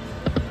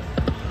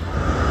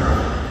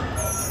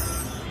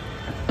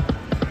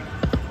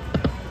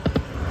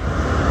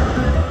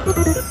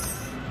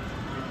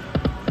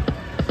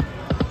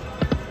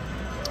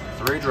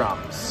 Three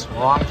drums,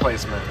 wrong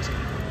placement.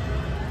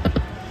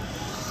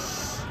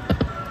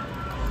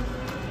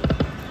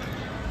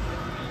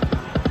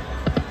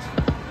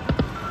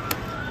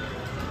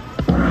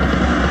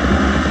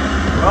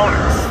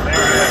 Bonus.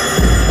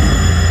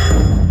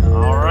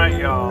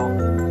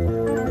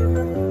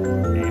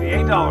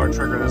 $88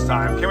 trigger this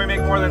time. Can we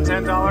make more than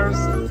 $10?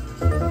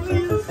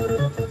 Please.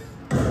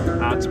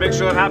 To make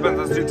sure that happens,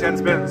 let's do 10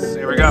 spins.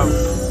 Here we go. I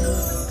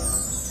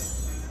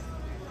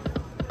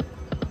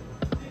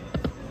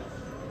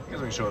guess we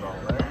can show it all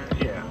there.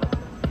 Yeah.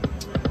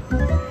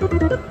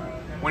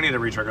 We need a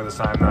re-trigger this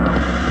time, though.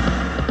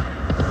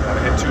 Gotta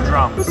hit 2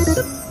 drums.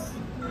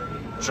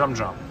 Drum.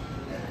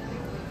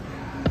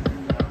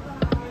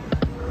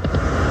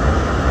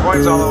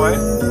 Coins all the way.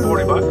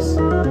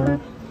 $40.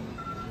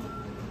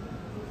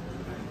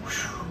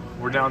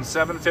 We're down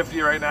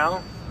 $7.50 right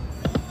now.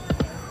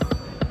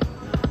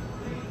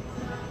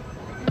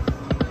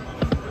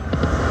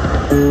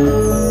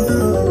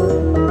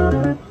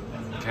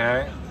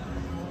 Okay.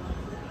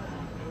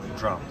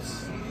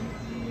 Drums.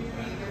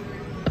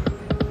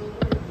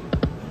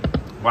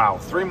 Wow,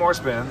 3 more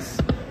spins.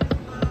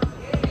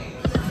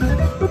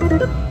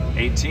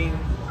 18.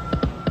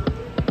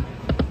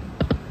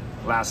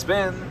 Last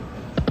spin.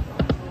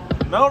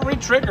 No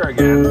re-trigger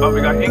again, but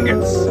we got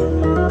ingots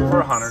for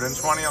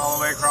 120 all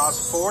the way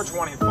across,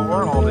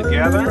 424 all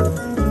together.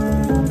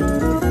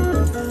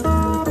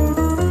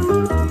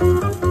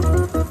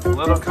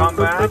 Little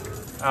comeback,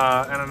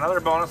 and another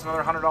bonus,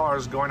 another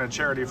 $100 going to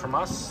charity from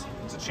us.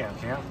 It's a champ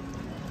camp.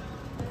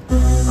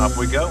 Up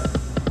we go.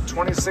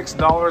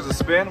 $26 a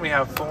spin. We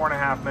have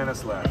 4.5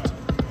 minutes left.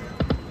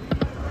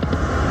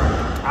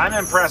 I'm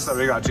impressed that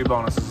we got 2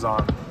 bonuses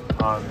on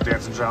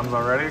Dancing Drums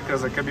already,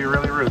 because it could be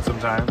really rude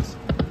sometimes.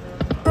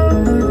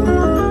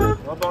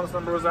 What bonus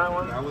number was that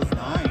one? That was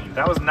 9.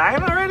 That was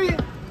 9 already?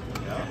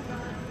 Yeah.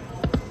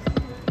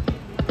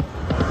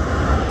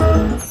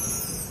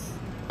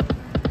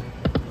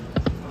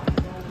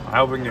 I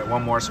hope we can get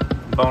one more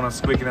bonus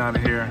squeaking out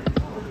of here.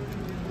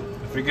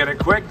 If we get it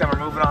quick, then we're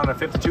moving on to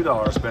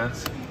 $52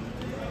 spins.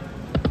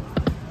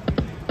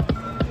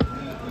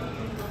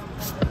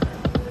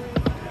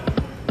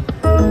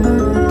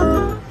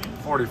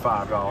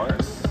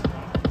 $45.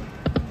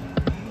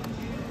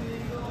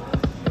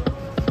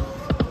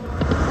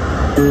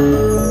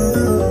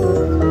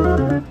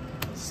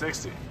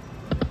 $60.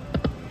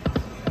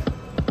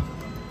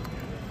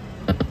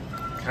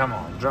 Okay. Come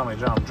on, drummy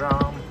drum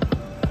drum.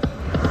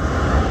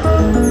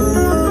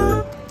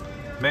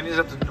 Minis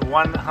up to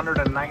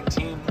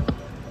 119.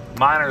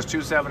 Minors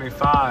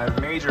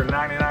 275. Major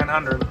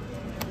 9,900.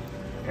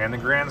 And the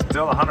grand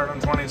still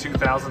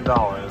 $122,000.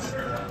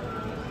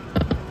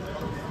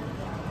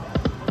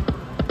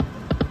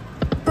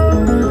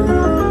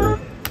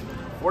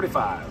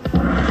 $45.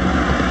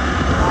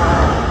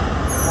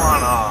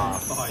 One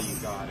off. Oh, you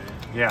got it.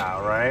 Yeah,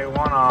 right.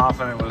 One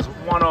off, and it was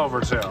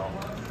 1/2.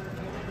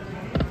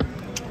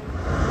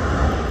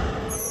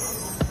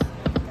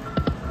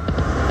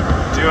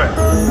 Do it.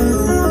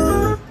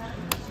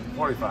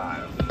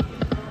 45.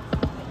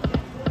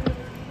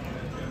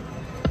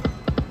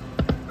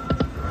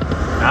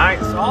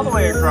 Nice. All the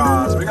way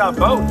across. We got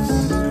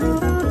boats.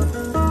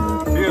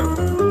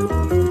 Beautiful.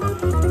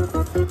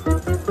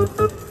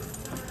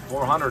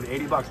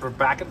 480 bucks. We're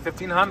back at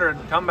 1,500.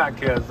 Comeback,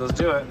 kids. Let's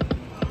do it.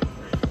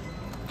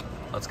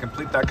 Let's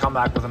complete that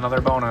comeback with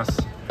another bonus.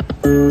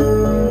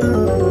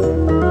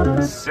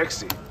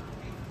 60.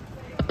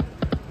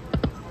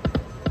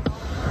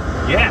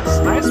 Yes,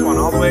 nice one.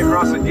 All the way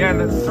across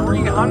again at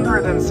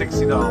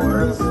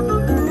 $360.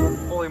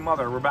 Holy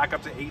mother, we're back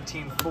up to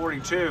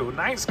 1842.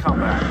 Nice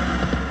comeback.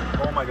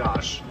 Oh my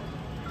gosh.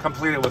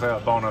 Complete it with a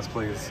bonus,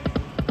 please.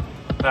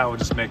 That would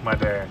just make my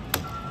day.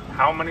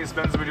 How many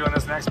spins do we do on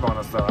this next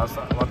bonus, though? That's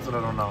what I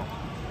don't know.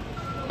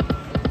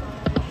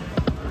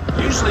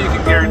 Usually you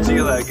can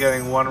guarantee like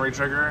getting one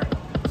retrigger,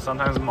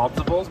 sometimes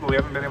multiples, but we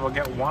haven't been able to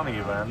get one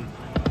even.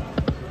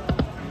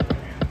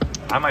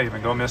 I might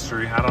even go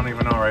mystery. I don't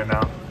even know right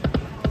now.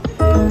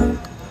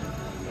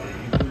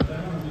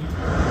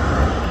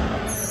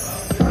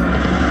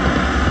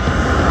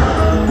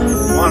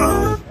 One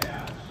off.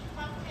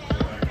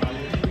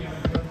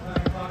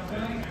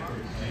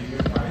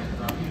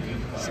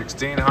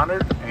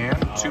 1,600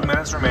 and 2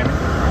 minutes remaining.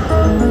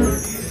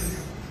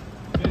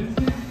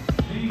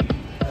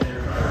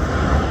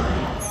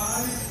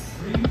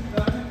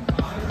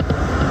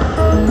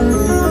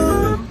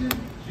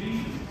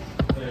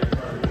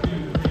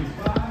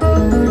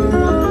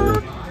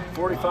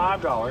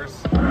 $45.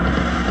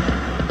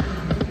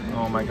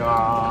 Oh my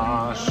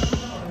gosh.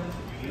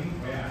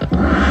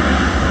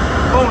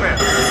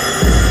 Bonus.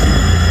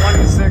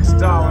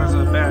 $26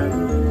 a bet.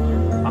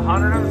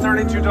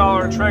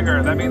 $132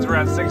 trigger. That means we're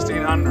at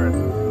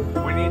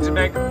 1,600. We need to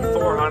make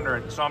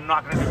 400, so I'm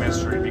not going to do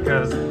mystery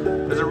because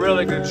there's a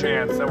really good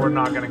chance that we're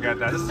not going to get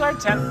that. This is our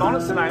 10th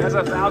bonus tonight. That's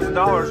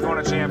 $1,000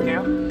 going to Champ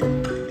Camp.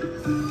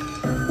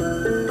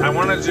 I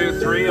want to do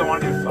 3. I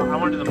want to do 5. I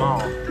want to do them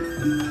all.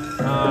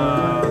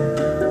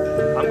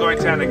 I'm going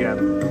 10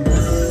 again.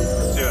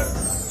 Let's do it.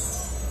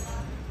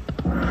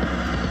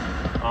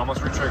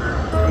 Almost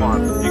retriggered. Come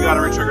on. You got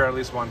to retrigger at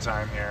least one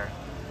time here.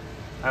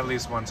 At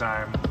least one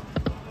time.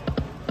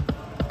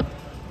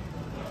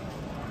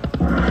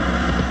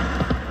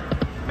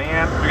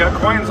 Man, we got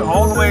coins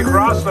all the way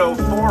across though.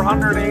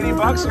 480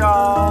 bucks,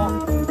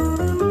 y'all.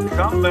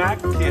 Comeback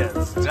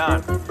kids.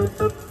 Done.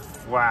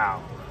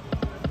 Wow.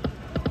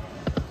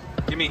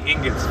 Give me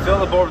ingots. Fill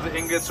the board with the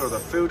ingots or the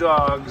foo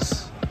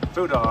dogs.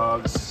 Foo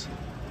dogs.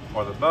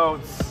 Or the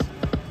boats.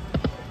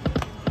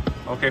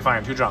 Okay,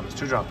 fine. 2 drums.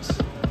 2 drums.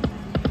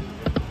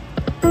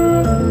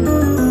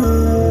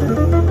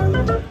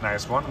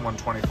 Nice one.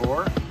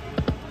 124.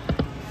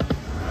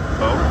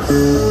 Boats.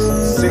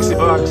 60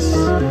 bucks.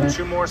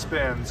 2 more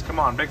spins. Come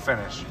on, big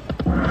finish.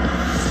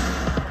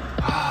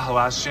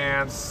 Last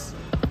chance.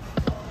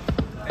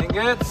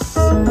 Ingots.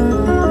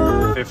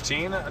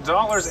 $15.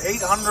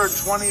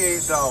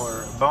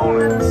 $828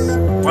 bonus.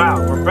 Wow,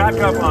 we're back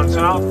up on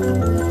top.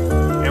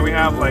 And we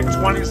have like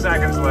 20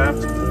 seconds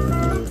left.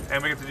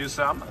 And we get to do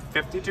some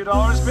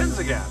 $52 spins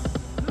again.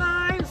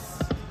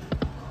 Nice.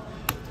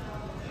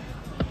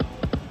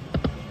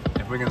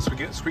 If we can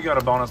squeak out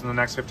a bonus in the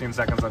next 15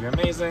 seconds, that'd be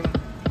amazing.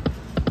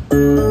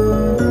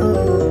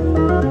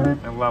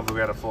 And lovely,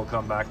 we had a full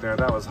comeback there.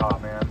 That was hot,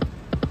 man.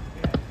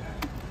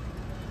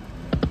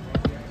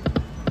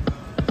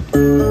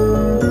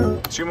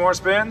 Two more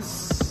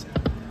spins.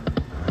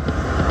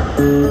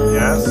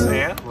 Yes,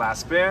 and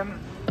last spin.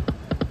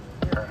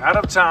 We're out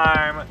of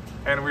time,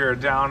 and we are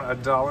down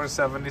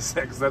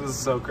 $1.76. That is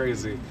so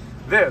crazy.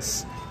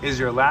 This is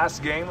your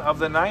last game of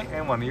the night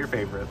and one of your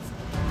favorites.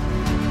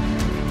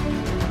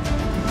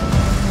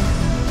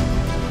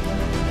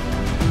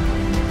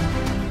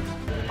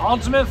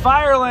 Ultimate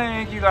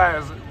Firelink! You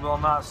guys will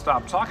not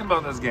stop talking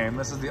about this game.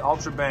 This is the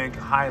Ultra Bank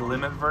high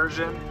limit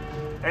version.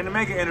 And to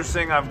make it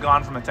interesting, I've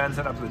gone from a 10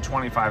 cent up to the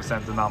 25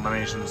 cent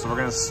denomination. So we're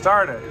gonna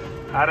start it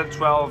at a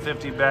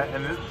 $12.50 bet.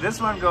 And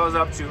this one goes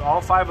up to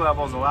all 5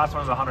 levels. The last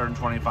one is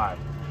 125.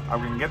 Are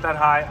we gonna get that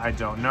high? I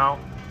don't know.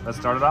 Let's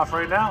start it off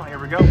right now. Here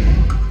we go.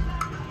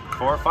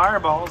 4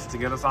 fireballs to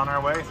get us on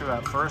our way through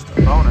that first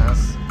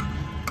bonus.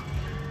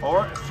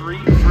 Or 3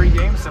 free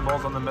game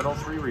symbols on the middle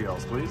 3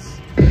 reels, please.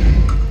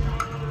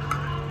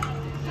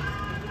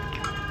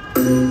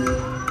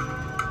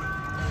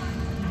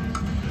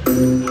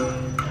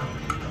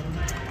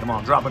 Come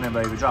on, drop it in,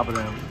 baby, drop it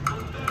in.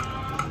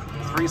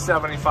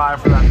 $3.75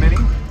 for that mini,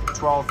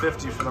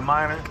 $12.50 for the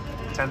minor,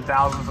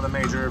 10,000 for the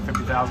major,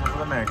 50,000 for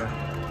the mega.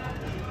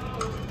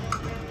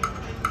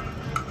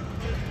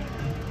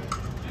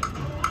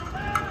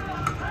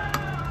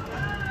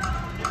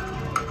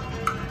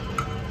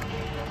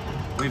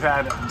 We've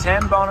had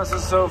 10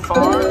 bonuses so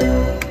far.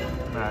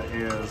 That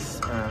is,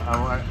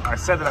 I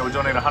said that I would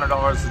donate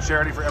 $100 to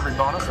charity for every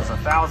bonus. That's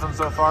 1,000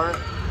 so far.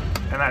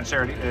 And that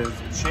charity is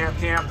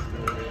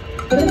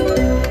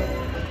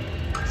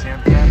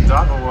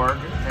champcamp.org.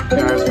 Thank you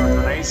guys for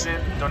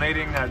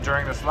donating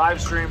during this live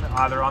stream,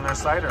 either on their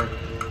site or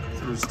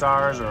through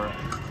stars or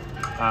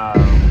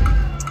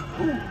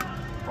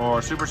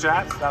super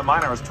chats. That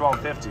miner was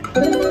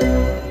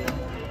 $12.50.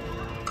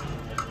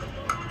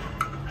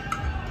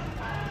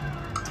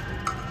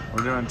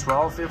 We're doing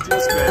 $12.50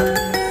 a spin.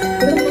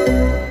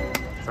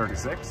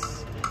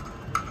 36.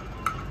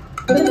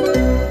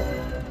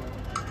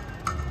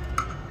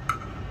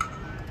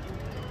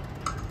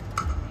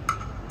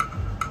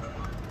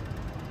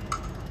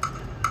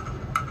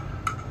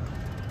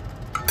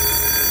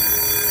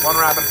 One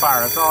rapid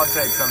fire, that's all it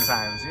takes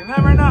sometimes. You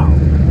never know.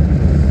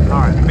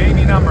 Alright,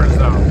 baby numbers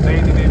though.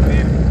 Baby.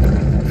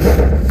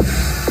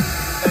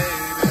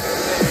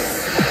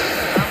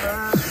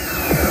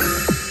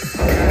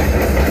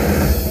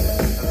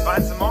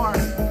 Find some more.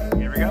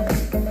 Here we go.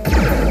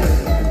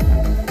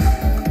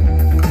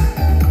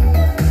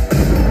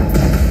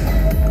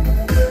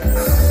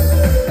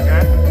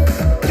 Okay.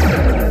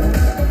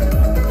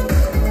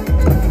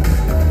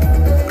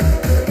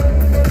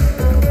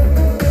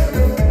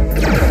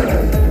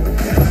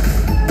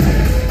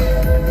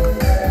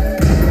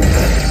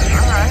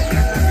 All right,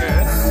 you're doing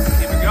good.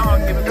 Keep it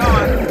going, keep it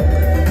going.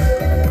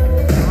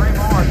 3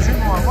 more, 2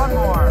 more, 1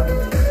 more.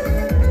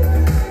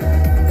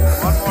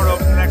 1 more to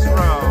open the next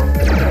row.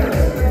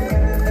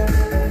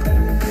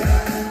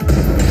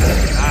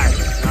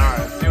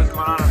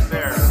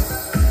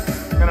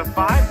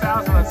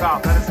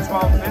 Top. That is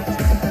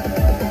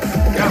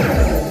 $12.50. Go.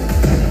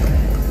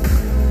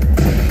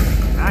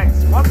 Nice.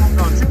 1 more.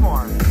 No, 2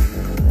 more.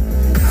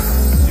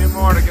 2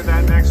 more to get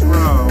that next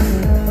row.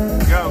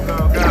 Go, go,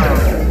 go.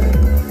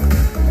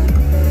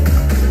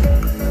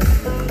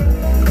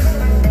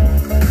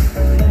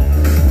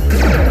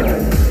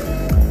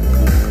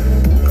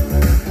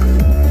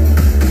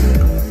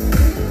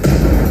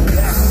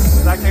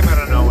 That came out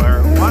of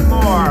nowhere. 1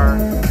 more.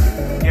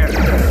 Get it.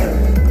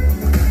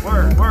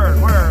 Word.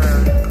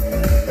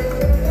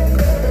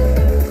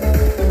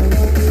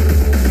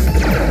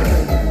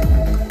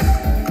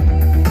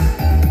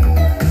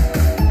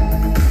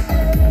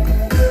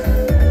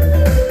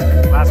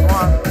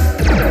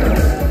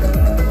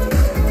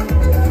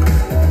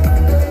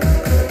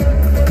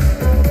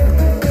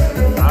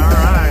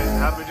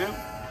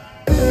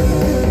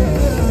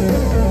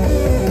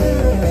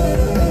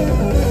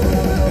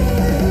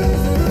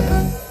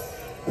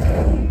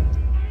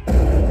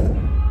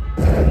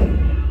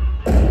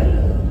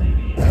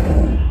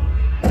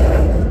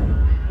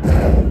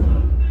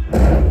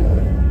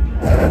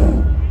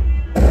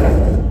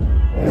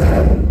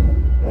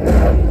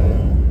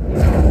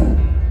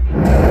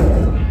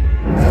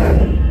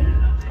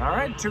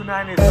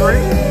 $293.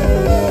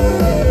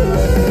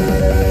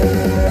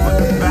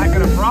 Back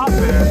at a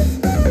profit.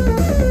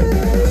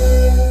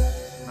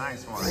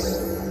 Nice one.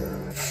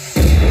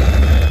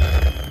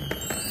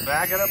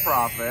 Back at a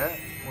profit,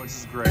 which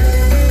is great.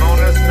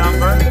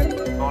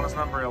 Bonus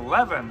number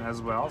 11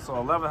 as well. So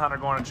 1,100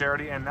 going to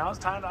charity, and now it's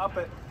time to up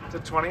it to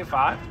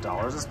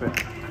 $25 a spin.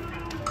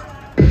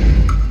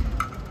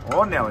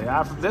 Oh, Nelly.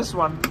 After this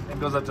one, it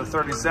goes up to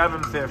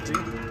 $37.50,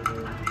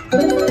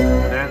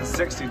 then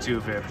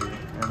 $62.50.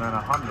 And then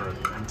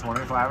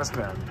 125 a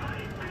spin.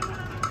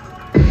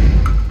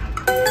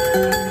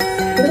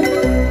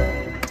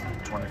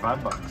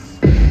 25 bucks.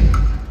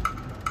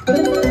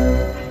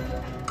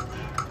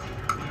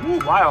 Ooh,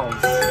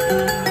 wilds.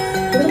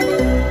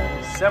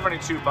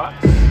 72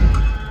 bucks.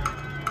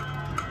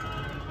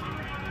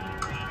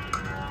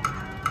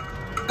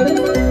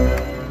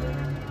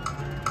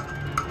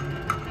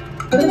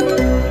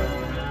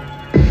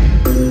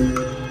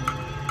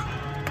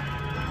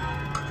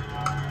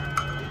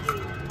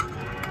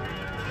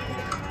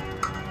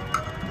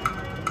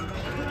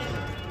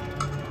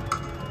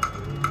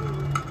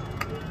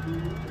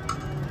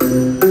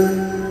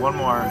 One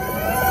more.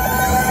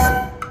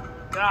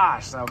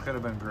 Gosh, that could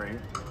have been great.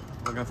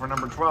 Looking for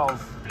number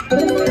 12.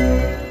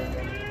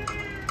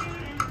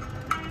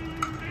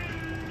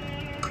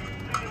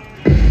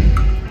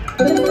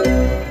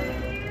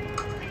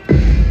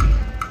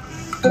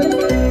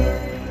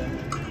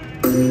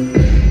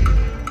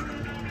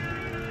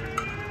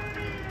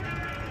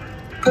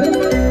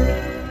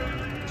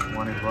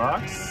 $20.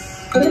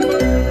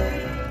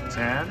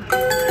 10.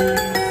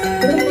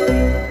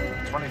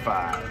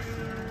 25.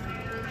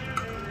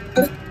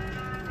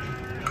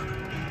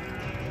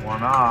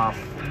 One off.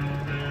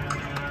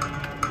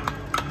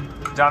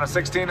 Down to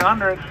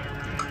 1,600.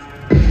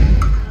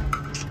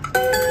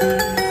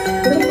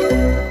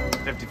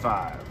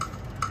 55.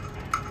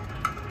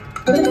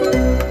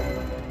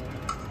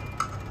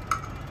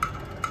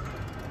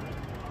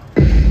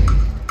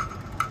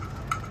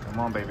 Come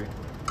on, baby.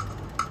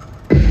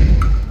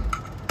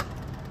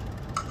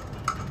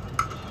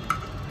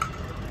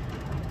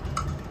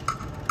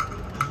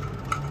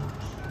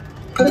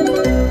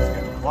 It's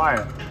getting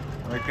quiet.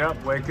 Wake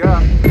up, wake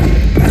up.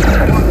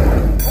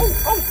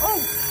 Oh.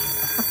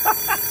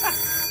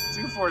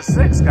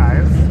 246,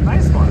 guys.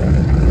 Nice one. 1,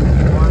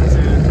 2,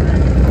 3,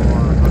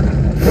 4.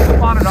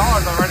 $100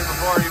 already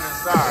before it even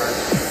starts.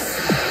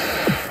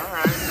 All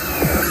right.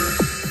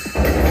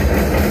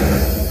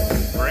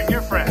 Bring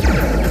your friends.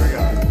 Here we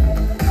go.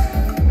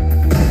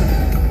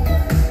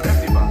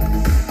 $50.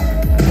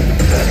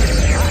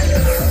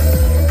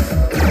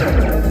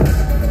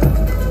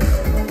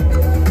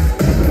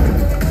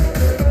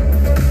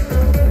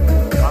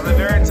 On the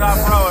very top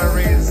row, it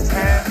reads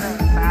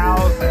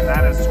 10,000.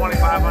 That is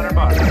 2,500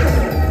 bucks.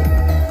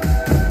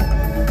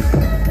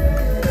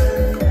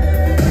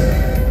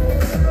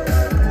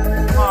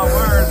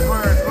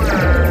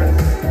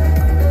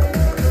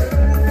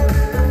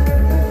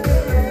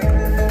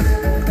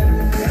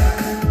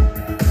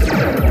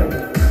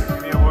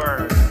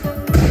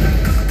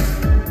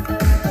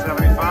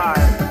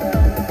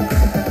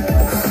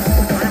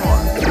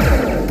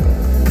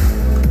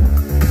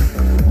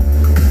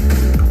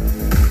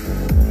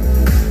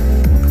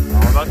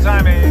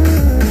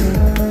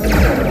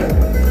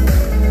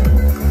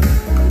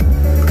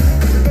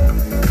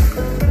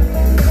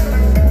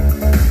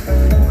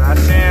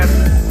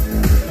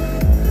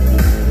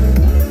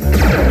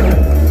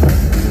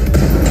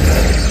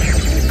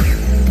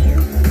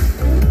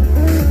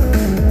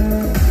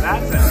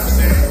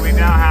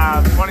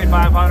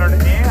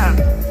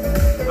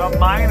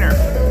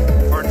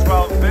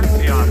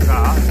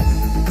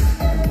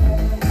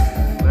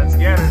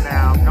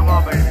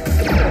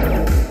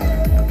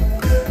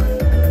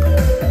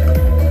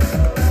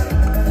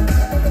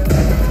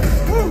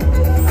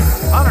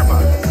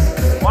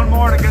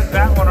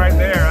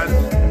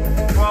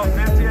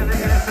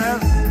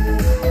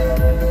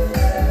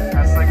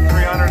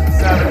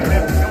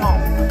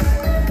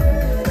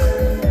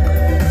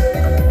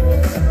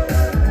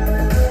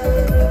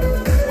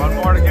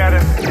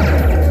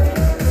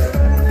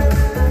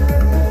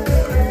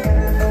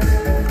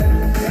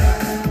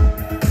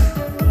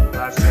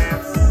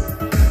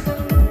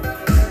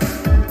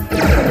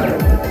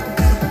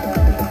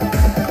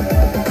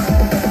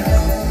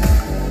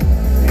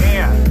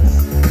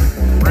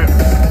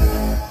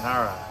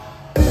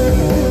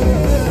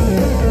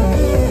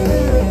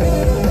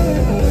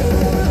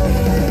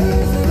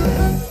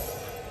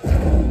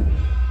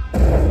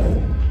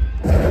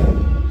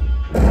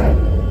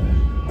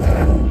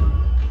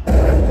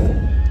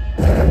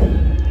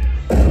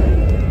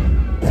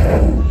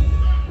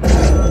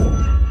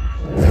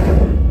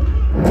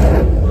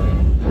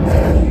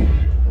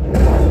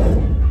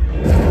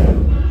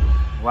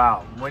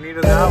 Wow, we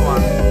needed that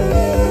one.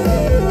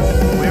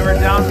 We were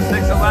down to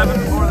 611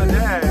 before the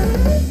day.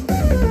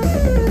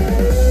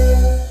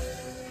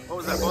 What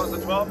was that, bonus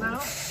to 12 now?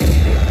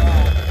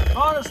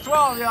 Bonus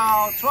 12,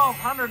 y'all.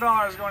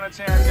 $1,200 going to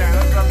charity.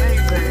 That's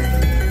amazing.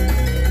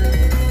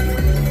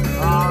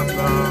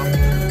 Awesome.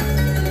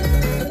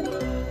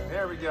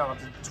 There we go,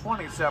 to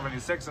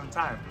 2076 in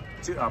time.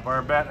 To up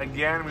our bet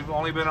again. We've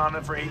only been on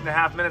it for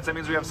 8.5 minutes. That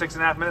means we have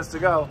 6.5 minutes to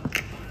go.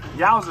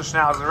 Yowza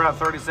schnauzer, we're at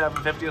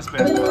 $37.50 a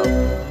spin.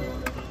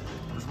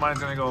 This money's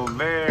gonna go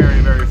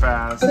very, very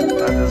fast at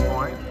this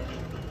point.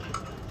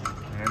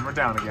 And we're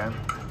down again.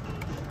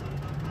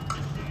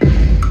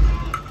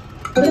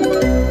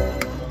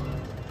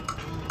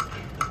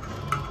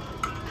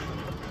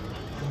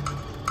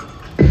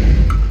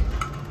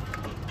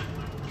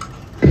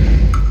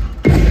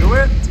 Do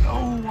it!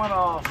 Oh, one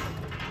off.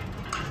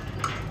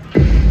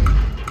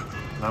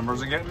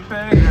 Numbers are getting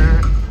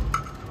bigger.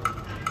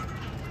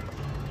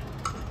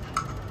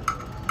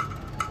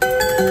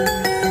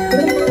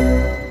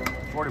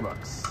 $40.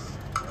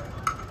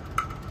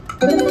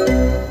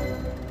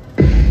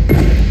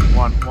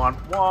 1, 1,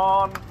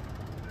 1.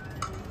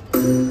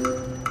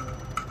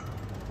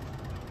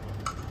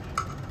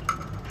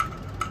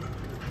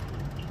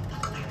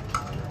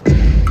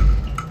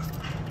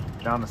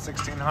 Down to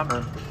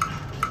 1,600.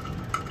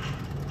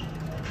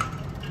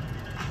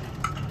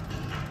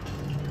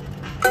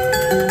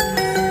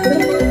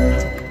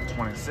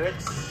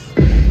 $26.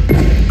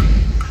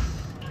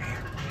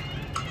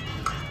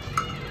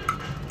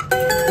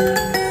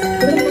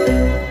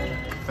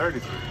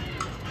 33.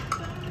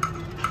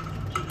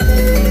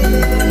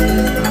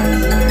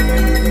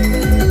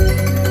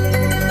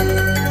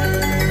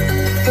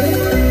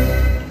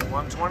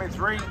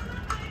 123.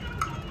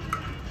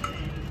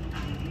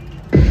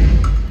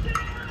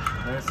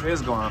 This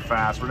is going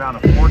fast. We're down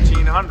to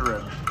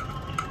 1,400.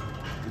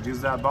 Could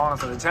use that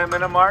bonus at the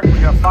 10-minute mark. We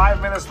got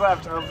 5 minutes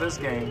left of this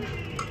game.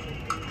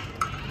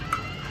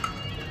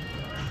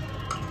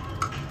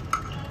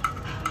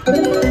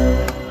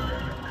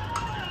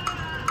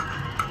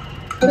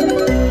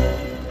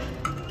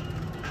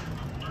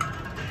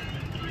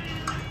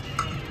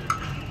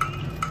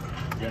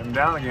 Getting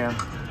down again.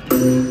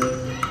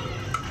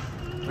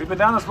 We've been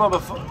down this low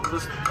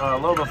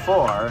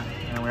before,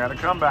 and we had to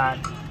come back.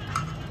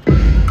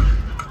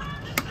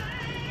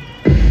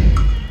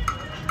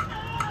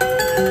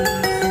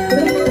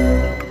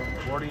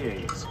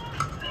 48.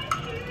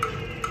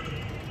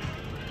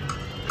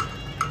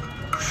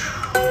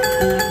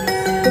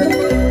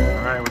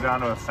 All right, we're down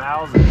to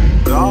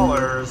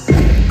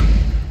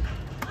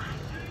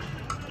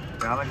 $1,000.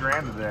 Down a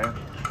grand today.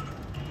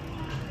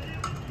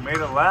 Made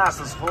it last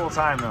this whole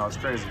time though. It's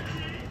crazy.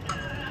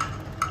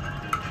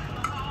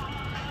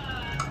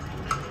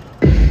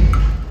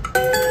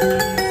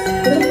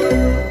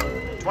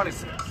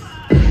 $26.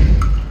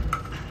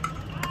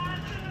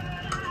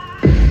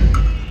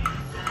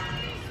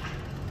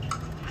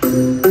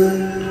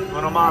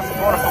 Uno más,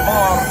 por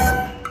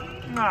favor.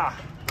 Nah.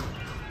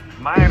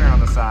 Minor on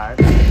the side.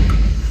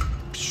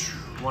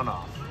 One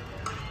off.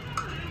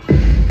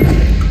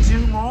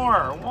 Two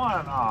more.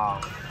 One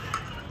off.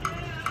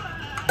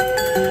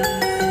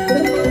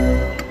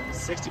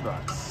 60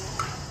 bucks.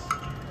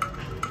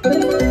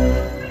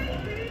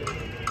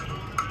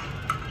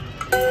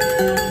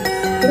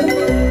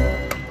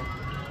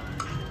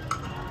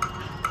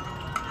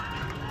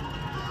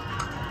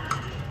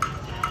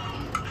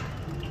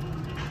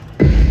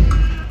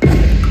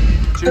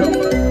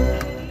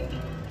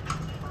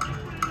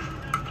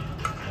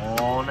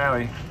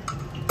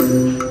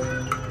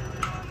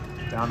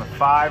 Down to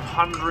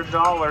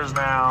 $500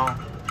 now.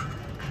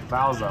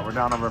 Wowza, we're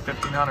down over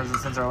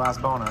 $1,500 since our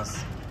last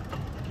bonus.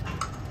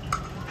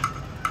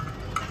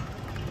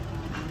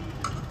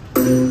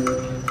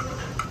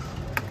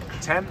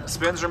 $10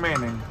 spins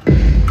remaining.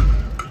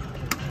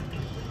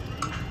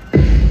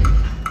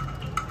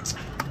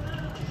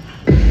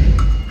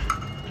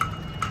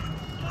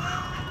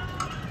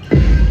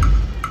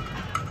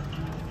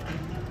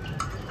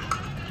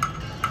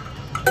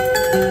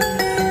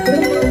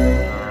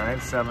 All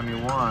right,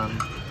 71.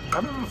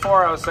 Remember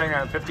before I was saying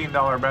that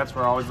 $15 bets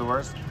were always the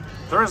worst?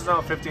 There is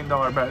no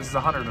 $15 bet. This is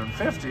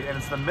 150, and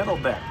it's the middle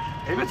bet.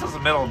 Maybe it's just a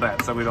middle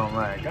bet, so we don't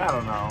like. I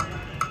don't know.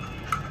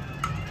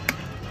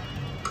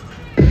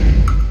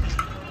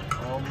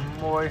 Oh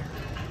boy.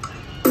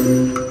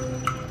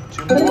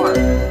 Two more.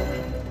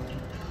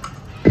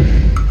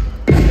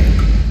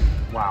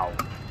 Wow.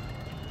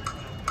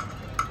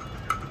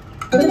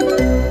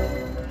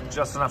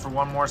 Just enough for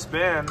one more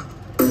spin.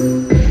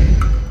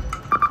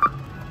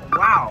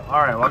 Wow.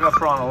 All right, well, I'll go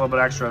throw on a little bit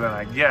extra then,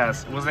 I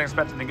guess. Wasn't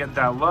expecting to get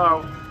that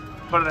low,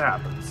 but it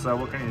happens. So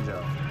what can you do?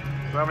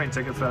 Do I have any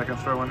tickets that I can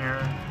throw in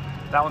here?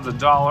 That one's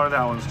 $1.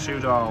 That one's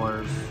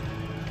 $2.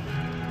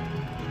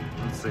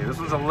 Let's see. This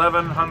one's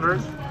 1,100.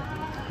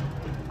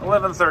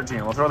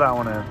 1113. We'll throw that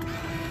one in.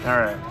 All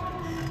right.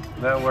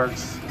 That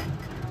works.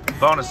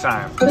 Bonus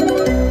time.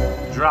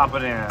 Drop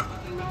it in.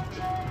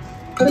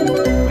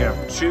 We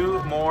have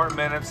 2 more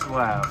minutes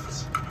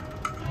left.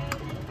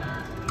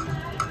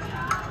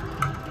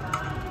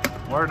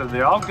 Where did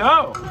they all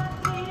go?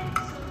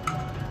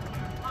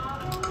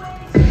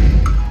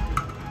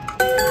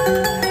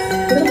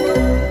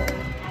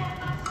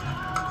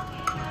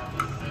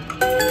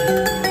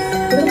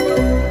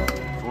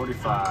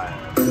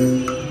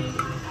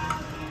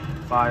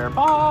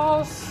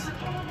 Fireballs.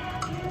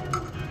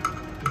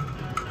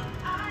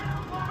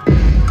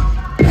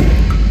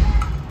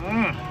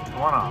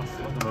 One off.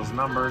 Look at those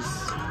numbers.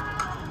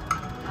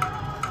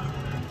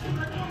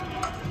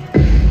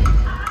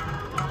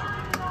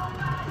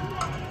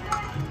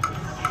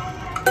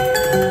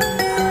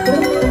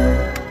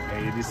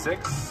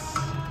 $86.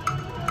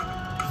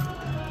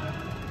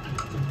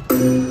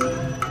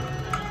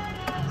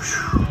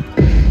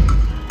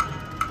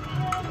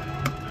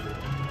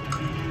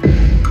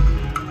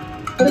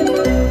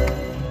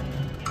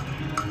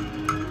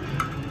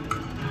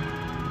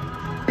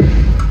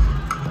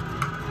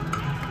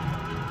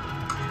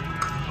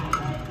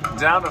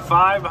 Down to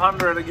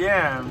 500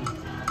 again.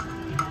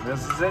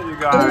 This is it, you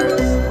guys.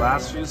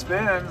 Last few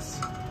spins.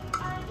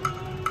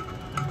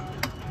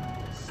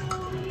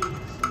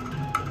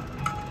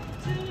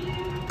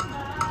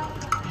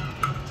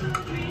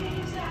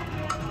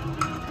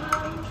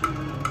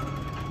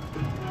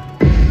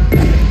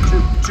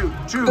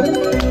 Choo.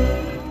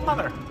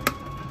 Mother.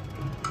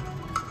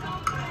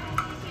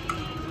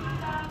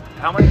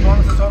 How many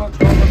bonuses total?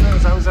 12 was it?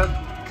 Is that what we said?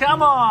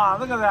 Come on,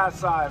 look at that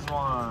size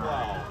one.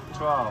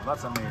 12,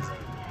 that's amazing.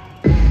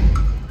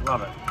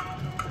 Love it.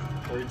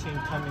 13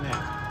 coming in.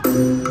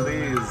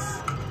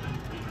 Please.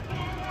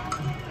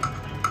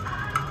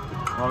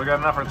 Well, we got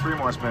enough for 3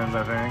 more spins,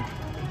 I think.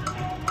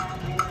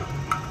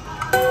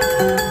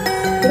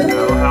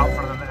 That'll help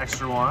for the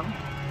extra one.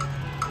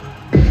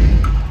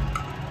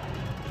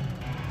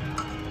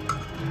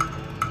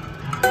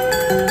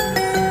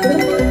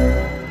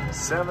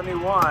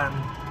 $71.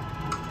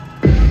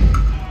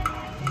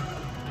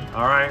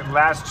 All right,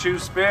 last 2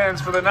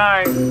 spins for the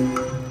night.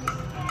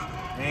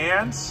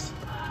 And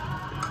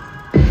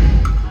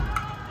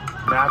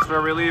that's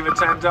where we leave at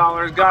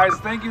 $10. Guys,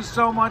 thank you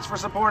so much for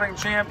supporting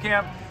Champ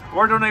Camp.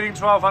 We're donating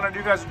 $1,200.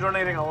 You guys are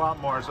donating a lot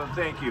more, so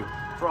thank you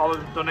for all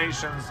the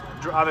donations,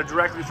 either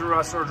directly through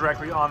us or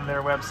directly on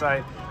their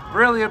website.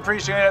 Really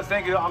appreciate it.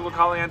 Thank you to Uncle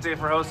Caliente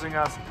for hosting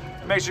us.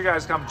 Make sure you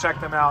guys come check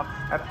them out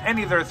at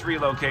any of their 3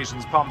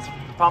 locations,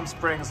 Palm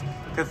Springs,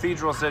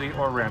 Cathedral City,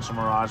 or Rancho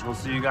Mirage. We'll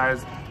see you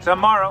guys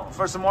tomorrow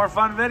for some more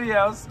fun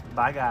videos.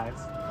 Bye, guys.